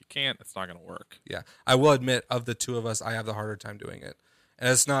because if you can't, it's not going to work. Yeah. I will admit, of the two of us, I have the harder time doing it. And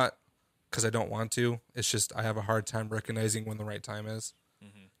it's not because I don't want to. It's just I have a hard time recognizing when the right time is.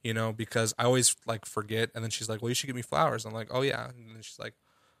 You know, because I always like forget. And then she's like, well, you should give me flowers. I'm like, oh, yeah. And then she's like,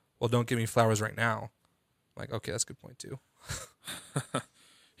 well, don't give me flowers right now. I'm like, okay, that's a good point, too.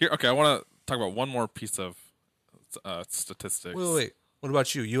 Here, okay, I want to talk about one more piece of statistics. Wait. What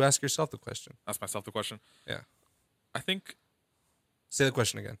about you? You ask yourself the question. Ask myself the question. Yeah. I think. Say the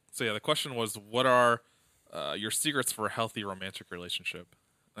question again. So yeah, the question was, what are your secrets for a healthy romantic relationship?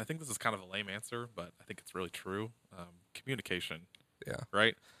 And I think this is kind of a lame answer, but I think it's really true. Communication. Yeah.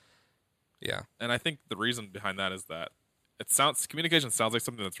 Right. Yeah. And I think the reason behind that is that communication sounds like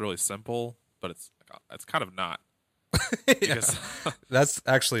something that's really simple, but it's kind of not. Because that's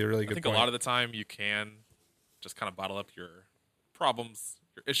actually a really good I think point. a lot of the time you can just kind of bottle up your problems,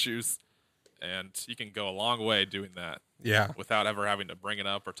 your issues, and you can go a long way doing that. Yeah. Without ever having to bring it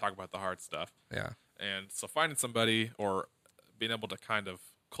up or talk about the hard stuff. Yeah. And so finding somebody or being able to kind of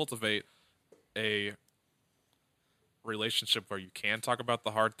cultivate a relationship where you can talk about the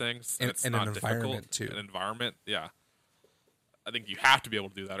hard things and it's not difficult. Too. An environment, yeah. I think you have to be able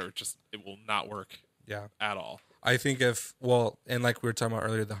to do that or it will not work at all. I think and like we were talking about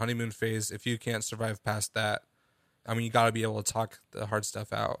earlier, the honeymoon phase, if you can't survive past that, I mean, you got to be able to talk the hard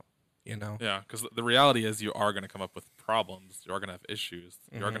stuff out, you know? Yeah, because the reality is you are going to come up with problems. You are going to have issues.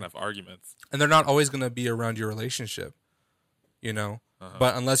 You are going to have arguments. And they're not always going to be around your relationship, you know?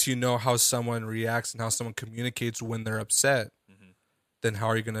 But unless you know how someone reacts and how someone communicates when they're upset, then how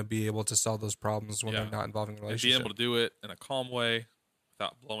are you going to be able to solve those problems when they're not involving a relationship? And being able to do it in a calm way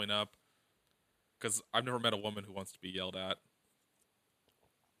without blowing up. Because I've never met a woman who wants to be yelled at.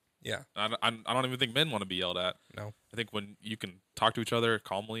 Yeah. I don't even think men want to be yelled at. No. I think when you can talk to each other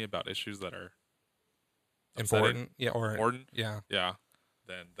calmly about issues that are important. Important. Yeah. Yeah.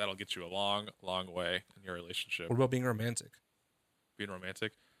 Then that'll get you a long, long way in your relationship. What about being romantic? Being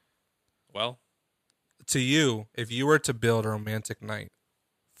romantic? Well, to you, if you were to build a romantic night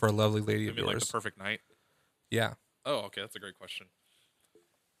for a lovely lady of yours, like the perfect night? Yeah. Oh, okay, that's a great question.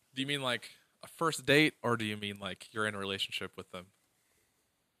 Do you mean like a first date, or do you mean like you're in a relationship with them?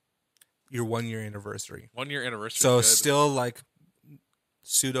 Your 1 year anniversary. 1 year anniversary. So still like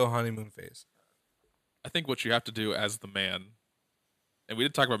pseudo honeymoon phase. I think what you have to do as the man, and we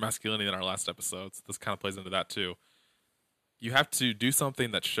did talk about masculinity in our last episode, so this kind of plays into that too. You have to do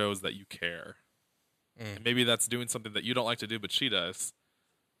something that shows that you care. And maybe that's doing something that you don't like to do, but she does.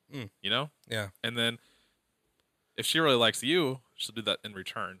 You know? Yeah. And then if she really likes you, she'll do that in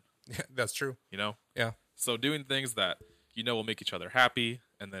return. Yeah, that's true. You know? Yeah. So doing things that you know will make each other happy,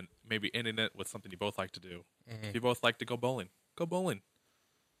 and then maybe ending it with something you both like to do. If you both like to go bowling, go bowling.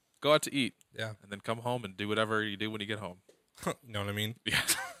 Go out to eat. Yeah. And then come home and do whatever you do when you get home. You know what I mean? Yeah.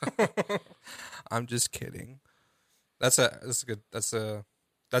 I'm just kidding. That sounds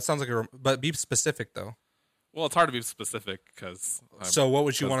like but be specific though. Well, it's hard to be specific because. So, what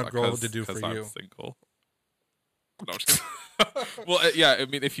would you want a girl to do for I'm you? Single. No, I'm just kidding. Well, yeah. I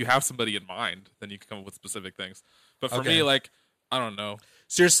mean, if you have somebody in mind, then you can come up with specific things. But for me, like, I don't know.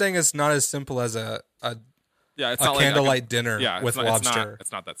 So you're saying it's not as simple as a it's a not candlelight dinner with lobster.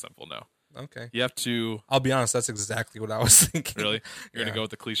 It's not that simple. No. Okay. You have to. I'll be honest. That's exactly what I was thinking. Really? You're gonna go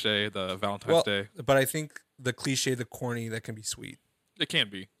with the cliche, the Valentine's Day. But I think the cliche, the corny, that can be sweet. It can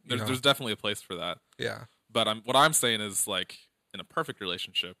be. There's definitely a place for that. Yeah. But what I'm saying is, like, in a perfect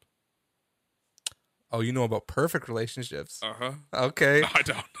relationship. Oh, you know about perfect relationships? Uh-huh. Okay. No, I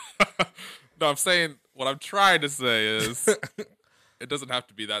don't. No, I'm saying, what I'm trying to say is, it doesn't have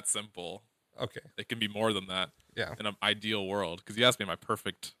to be that simple. Okay. It can be more than that. Yeah. In an ideal world. Because you asked me my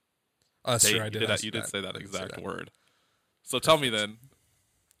perfect date. Sure, I did. You did say that exact word. So tell me then,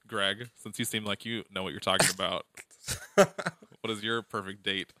 Greg, since you seem like you know what you're talking about, what is your perfect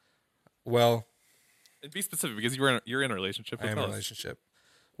date? Well, And be specific because you're in a relationship. I With am in a us. relationship.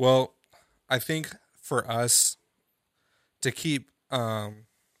 Well, I think for us to keep, I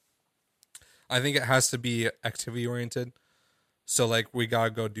think it has to be activity oriented. So like we gotta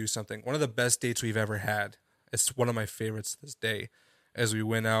go do something. One of the best dates we've ever had. It's one of my favorites to this day. As we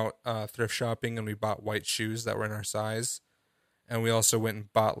went out thrift shopping and we bought white shoes that were in our size, and we also went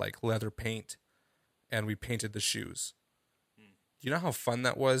and bought like leather paint, and we painted the shoes. You know how fun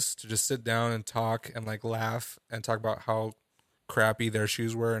that was to just sit down and talk and like laugh and talk about how crappy their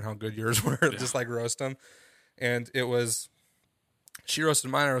shoes were and how good yours were, just like roast them. And it was, she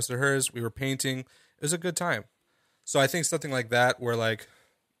roasted mine, I roasted hers. We were painting. It was a good time. So I think something like that, where like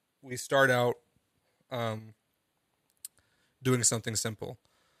we start out doing something simple,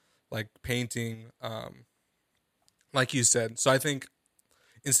 like painting, like you said. So I think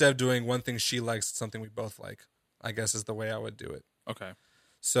instead of doing one thing she likes, something we both like, I guess is the way I would do it. Okay.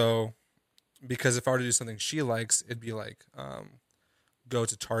 So, because if I were to do something she likes, it'd be like go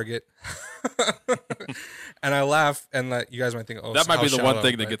to Target, and I laugh, and that you guys might think, oh, That might be the how one shallow,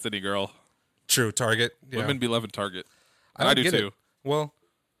 thing that but- gets any girl. true Target. Yeah. Women be loving Target. And don't I do get it. too. Well,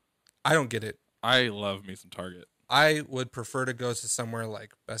 I don't get it. I love me some Target. I would prefer to go to somewhere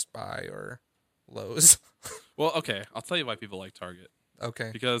like Best Buy or Lowe's. Well, okay, I'll tell you why people like Target. Okay.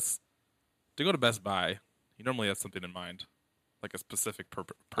 Because to go to Best Buy, you normally have something in mind, like a specific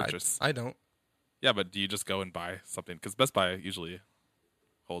purchase. I don't. Yeah, but do you just go and buy something? Because Best Buy usually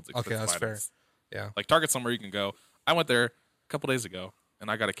holds expensive that's fair. items. Yeah. Like Target's somewhere you can go. I went there a couple days ago, and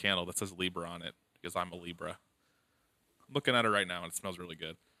I got a candle that says Libra on it because I'm a Libra. I'm looking at it right now, and it smells really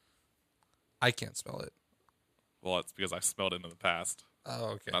good. I can't smell it. Well, it's because I smelled it in the past. Oh,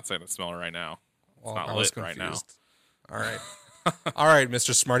 okay. I'm not saying I smell it right now. Well, not I was lit right confused. now. All right. All right,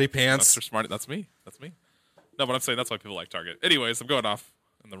 Mr. Smarty Pants. Mr. Smart, that's me. That's me. No, but I'm saying that's why people like Target. Anyways, I'm going off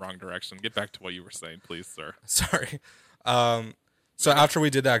in the wrong direction. Get back to what you were saying, please, sir. Sorry. So after we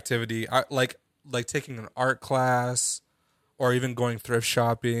did the activity, I like taking an art class, or even going thrift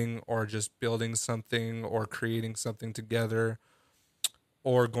shopping, or just building something, or creating something together,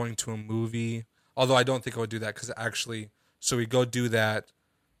 or going to a movie. Although I don't think I would do that because actually, so we go do that,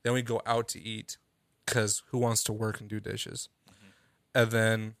 then we go out to eat because who wants to work and do dishes? And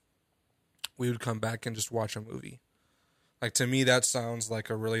then we would come back and just watch a movie. Like, to me, that sounds like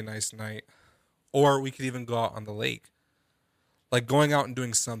a really nice night. Or we could even go out on the lake. Like, going out and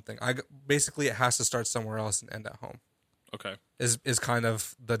doing something. Basically, it has to start somewhere else and end at home. Okay. Is kind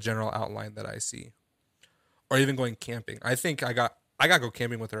of the general outline that I see. Or even going camping. I think I got to go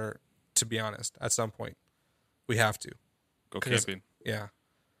camping with her, to be honest, at some point. We have to. Go 'Cause- camping. Yeah.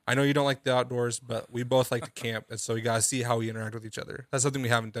 I know you don't like the outdoors, but we both like to camp, and so we got to see how we interact with each other. That's something we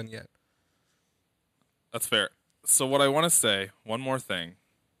haven't done yet. That's fair. So what I want to say, one more thing.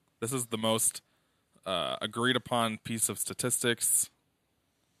 This is the most agreed upon piece of statistics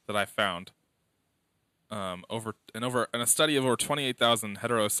that I found. In a study of over 28,000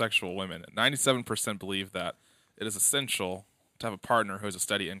 heterosexual women, 97% believe that it is essential to have a partner who has a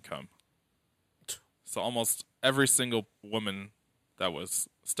steady income. So almost every single woman that was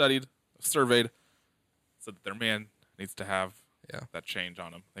surveyed, said that their man needs to have that change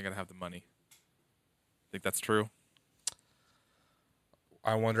on him. They got to have the money. Think that's true?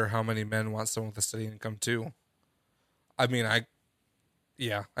 I wonder how many men want someone with a steady income too. I mean, I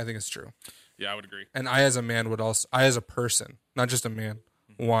think it's true. Yeah, I would agree. And I, as a man, I, as a person, not just a man,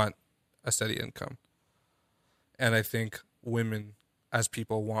 want a steady income. And I think women, as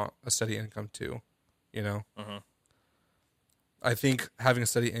people, want a steady income too. You know? Uh-huh. I think having a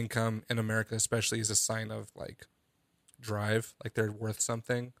steady income in America, especially, is a sign of like drive, like they're worth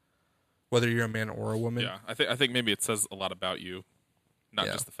something, whether you're a man or a woman. Yeah, I think maybe it says a lot about you, not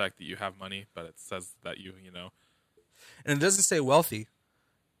just the fact that you have money, but it says that you know. And it doesn't say wealthy.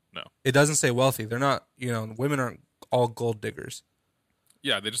 No. It doesn't say wealthy. They're not, women aren't all gold diggers.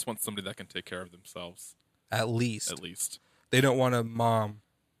 Yeah, they just want somebody that can take care of themselves. At least. At least. They don't want to mom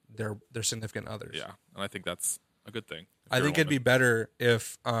their significant others. Yeah, and I think that's a good thing. I think it'd be better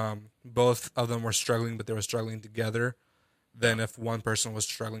if both of them were struggling, but they were struggling together, than if one person was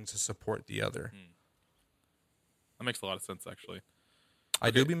struggling to support the other. That makes a lot of sense, actually. I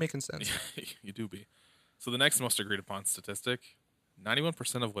do be making sense. You do be. So the next most agreed upon statistic,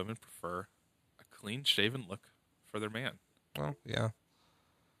 91% of women prefer a clean-shaven look for their man. Well, yeah.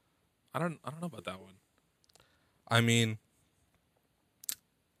 I don't know about that one. I mean,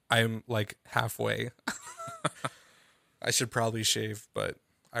 I'm like halfway. I should probably shave, but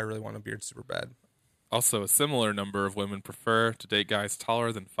I really want a beard super bad. Also, a similar number of women prefer to date guys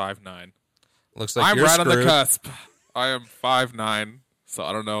taller than 5'9". Looks like I'm you're right on the screwed. cusp. I am 5'9", so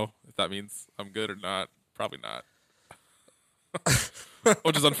I don't know if that means I'm good or not. Probably not.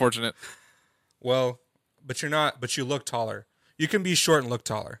 Which is unfortunate. Well, but you're not. But you look taller. You can be short and look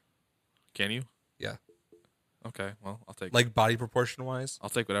taller. Can you? Yeah, Okay, well, I'll take like body proportion wise. I'll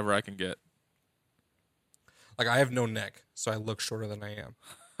take whatever I can get. Like I have no neck, so I look shorter than I am.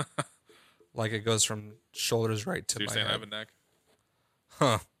 Like it goes from shoulders right to So you're my saying I head. have a neck?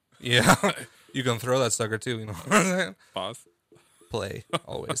 Huh? Yeah, you can throw that sucker too. You know what I'm saying? Pause. Play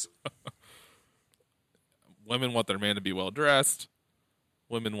always. Women want their man to be well dressed.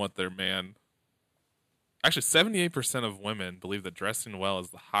 Women want their man. Actually, 78% of women believe that dressing well is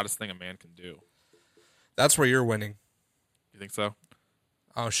the hottest thing a man can do. That's where you're winning. You think so?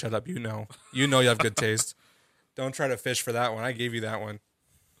 Oh, shut up. You know you have good taste. Don't try to fish for that one. I gave you that one.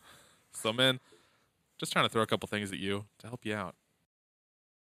 So, men, just trying to throw a couple things at you to help you out.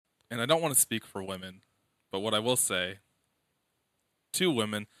 And I don't want to speak for women, but what I will say to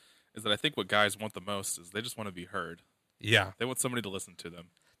women is that I think what guys want the most is they just want to be heard. Yeah. They want somebody to listen to them.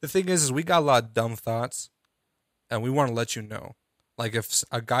 The thing is we got a lot of dumb thoughts, and we want to let you know. Like if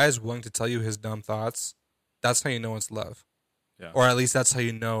a guy is willing to tell you his dumb thoughts, that's how you know it's love. Yeah. Or at least that's how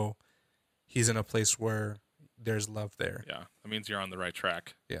you know he's in a place where there's love there. Yeah. That means you're on the right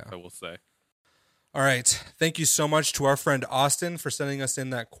track. Yeah. I will say. All right. Thank you so much to our friend Austin for sending us in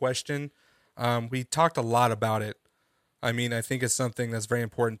that question. We talked a lot about it. I mean, I think it's something that's very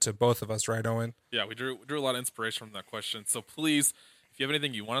important to both of us, right, Owen? Yeah, we drew a lot of inspiration from that question. So please, if you have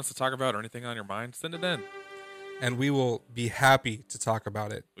anything you want us to talk about or anything on your mind, send it in. And we will be happy to talk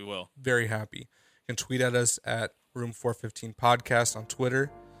about it. We will. Very happy. You can tweet at us at Room 415 Podcast on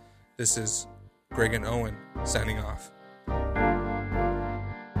Twitter. This is Greg and Owen signing off.